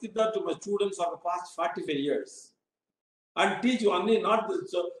Bhagavad Gita to my students for the past 45 years, and teach only not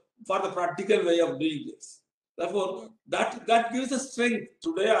for the practical way of doing this. Therefore, that gives us strength.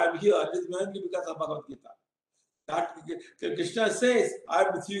 Today I am here. It is mainly because of Bhagavad Gita. That Krishna says, I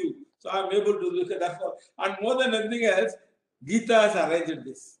am with you. So I am able to look at that. And more than anything else, Gita has arranged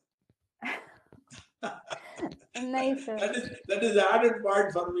this. Nice, sir. That is the added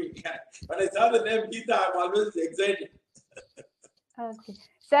point for me. When I saw the name Gita, I am always excited. Okay.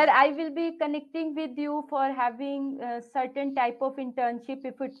 Sir, I will be connecting with you for having a certain type of internship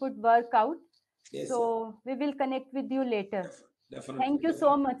if it would work out. Yes, so we will connect with you later. Definitely. Thank you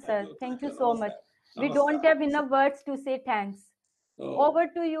so much, sir. Thank you so much. We don't have enough words to say thanks. Over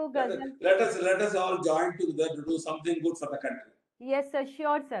to you, Ghazal. Let us all join together to do something good for the country. Yes, sir.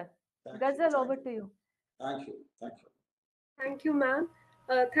 Sure, sir. Ghazal, over to you. Thank you. Thank you. Thank you, ma'am.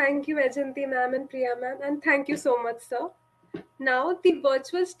 Thank you, Ajanti ma'am and Priya ma'am, and thank you so much, sir. Now the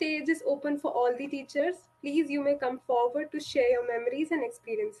virtual stage is open for all the teachers. Please, you may come forward to share your memories and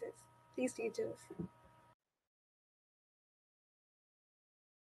experiences. Please, teachers.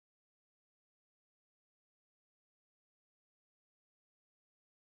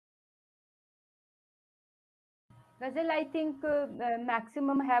 Ghazal, I think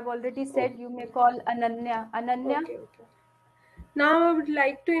maximum have already said. You may call Ananya. Ananya? Okay. Now I would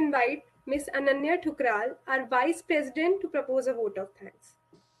like to invite Miss Ananya Thukral, our Vice President, to propose a vote of thanks.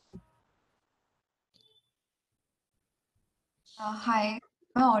 Hi,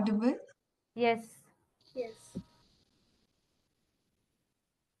 am I audible? Yes. Yes.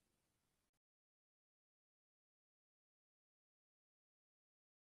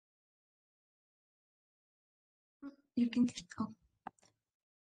 You can. Oh.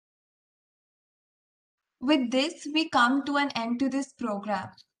 With this, we come to an end to this program.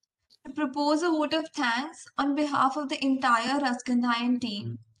 To propose a vote of thanks on behalf of the entire Raskandhayan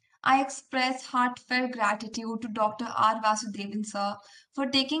team, I express heartfelt gratitude to Dr. R. Vasudevan sir for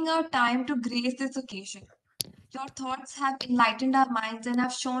taking our time to grace this occasion. Your thoughts have enlightened our minds and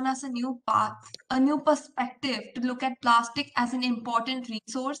have shown us a new path, a new perspective to look at plastic as an important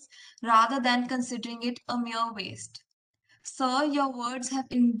resource rather than considering it a mere waste. Sir, your words have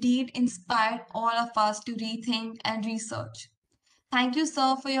indeed inspired all of us to rethink and research. Thank you,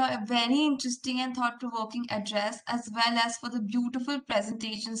 sir, for your very interesting and thought-provoking address as well as for the beautiful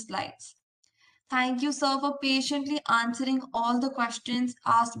presentation slides. Thank you, sir, for patiently answering all the questions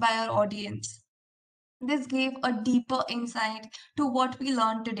asked by our audience. This gave a deeper insight to what we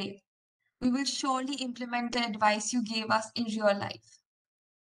learned today. We will surely implement the advice you gave us in real life.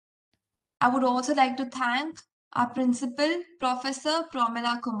 I would also like to thank our principal, Professor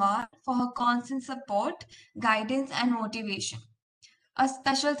Pramila Kumar, for her constant support, guidance, and motivation. A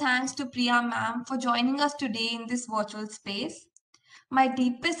special thanks to Priya ma'am for joining us today in this virtual space. My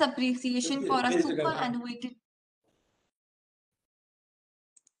deepest appreciation for our superannuated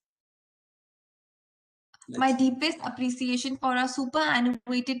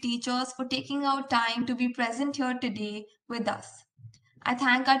teachers for taking out time to be present here today with us. I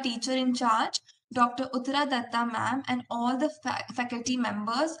thank our teacher in charge, Dr. Uttara Datta ma'am, and all the faculty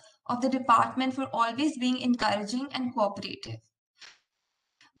members of the department for always being encouraging and cooperative.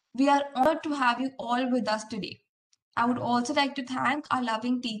 We are honored to have you all with us today. I would also like to thank our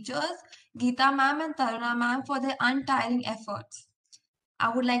loving teachers, Geeta ma'am and Taruna ma'am, for their untiring efforts. I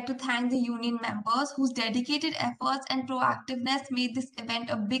would like to thank the union members whose dedicated efforts and proactiveness made this event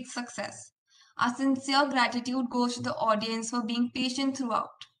a big success. Our sincere gratitude goes to the audience for being patient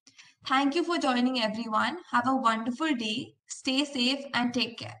throughout. Thank you for joining, everyone. Have a wonderful day. Stay safe and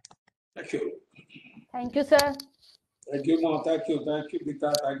take care. Thank you. Thank you, sir. Thank you, Ma. Thank you,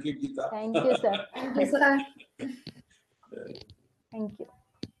 Gita. Thank you, Gita. Thank you, sir. Thank you, sir. Thank you.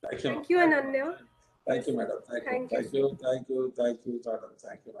 Thank you, Ananya. Thank you, madam. Thank you, madam.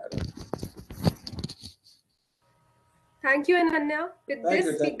 Thank you, Ananya. With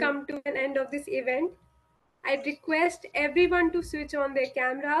this, we come to an end of this event. I'd request everyone to switch on their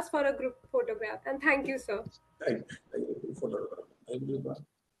cameras for a group photograph. And thank you, sir. Thank you.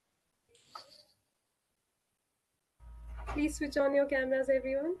 Please switch on your cameras,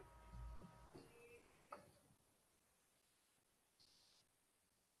 everyone.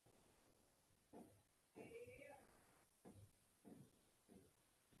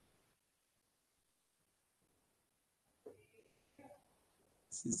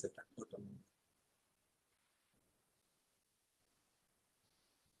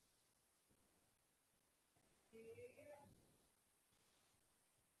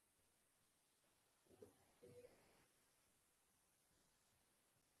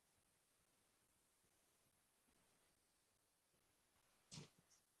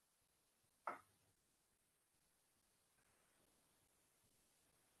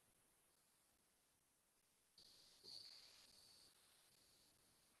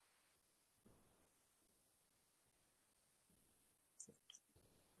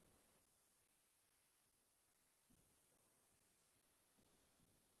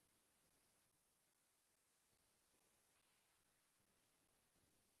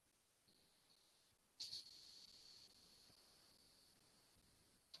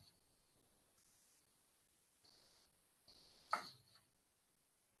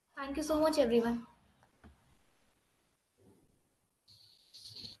 Thank you so much, everyone.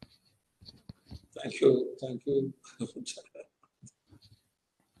 Thank you. Thank you.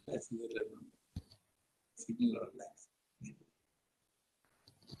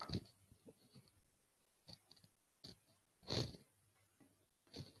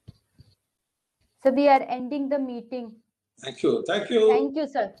 So we are ending the meeting. Thank you. Thank you. Thank you,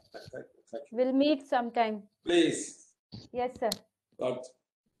 sir. Thank you. We'll meet sometime. Please. Yes, sir.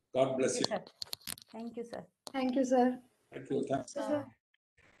 God bless you. Sir. Thank you, sir. Thank you, sir. Thank you. Thanks.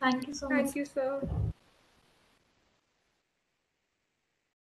 Thank you so much. Thank you, sir.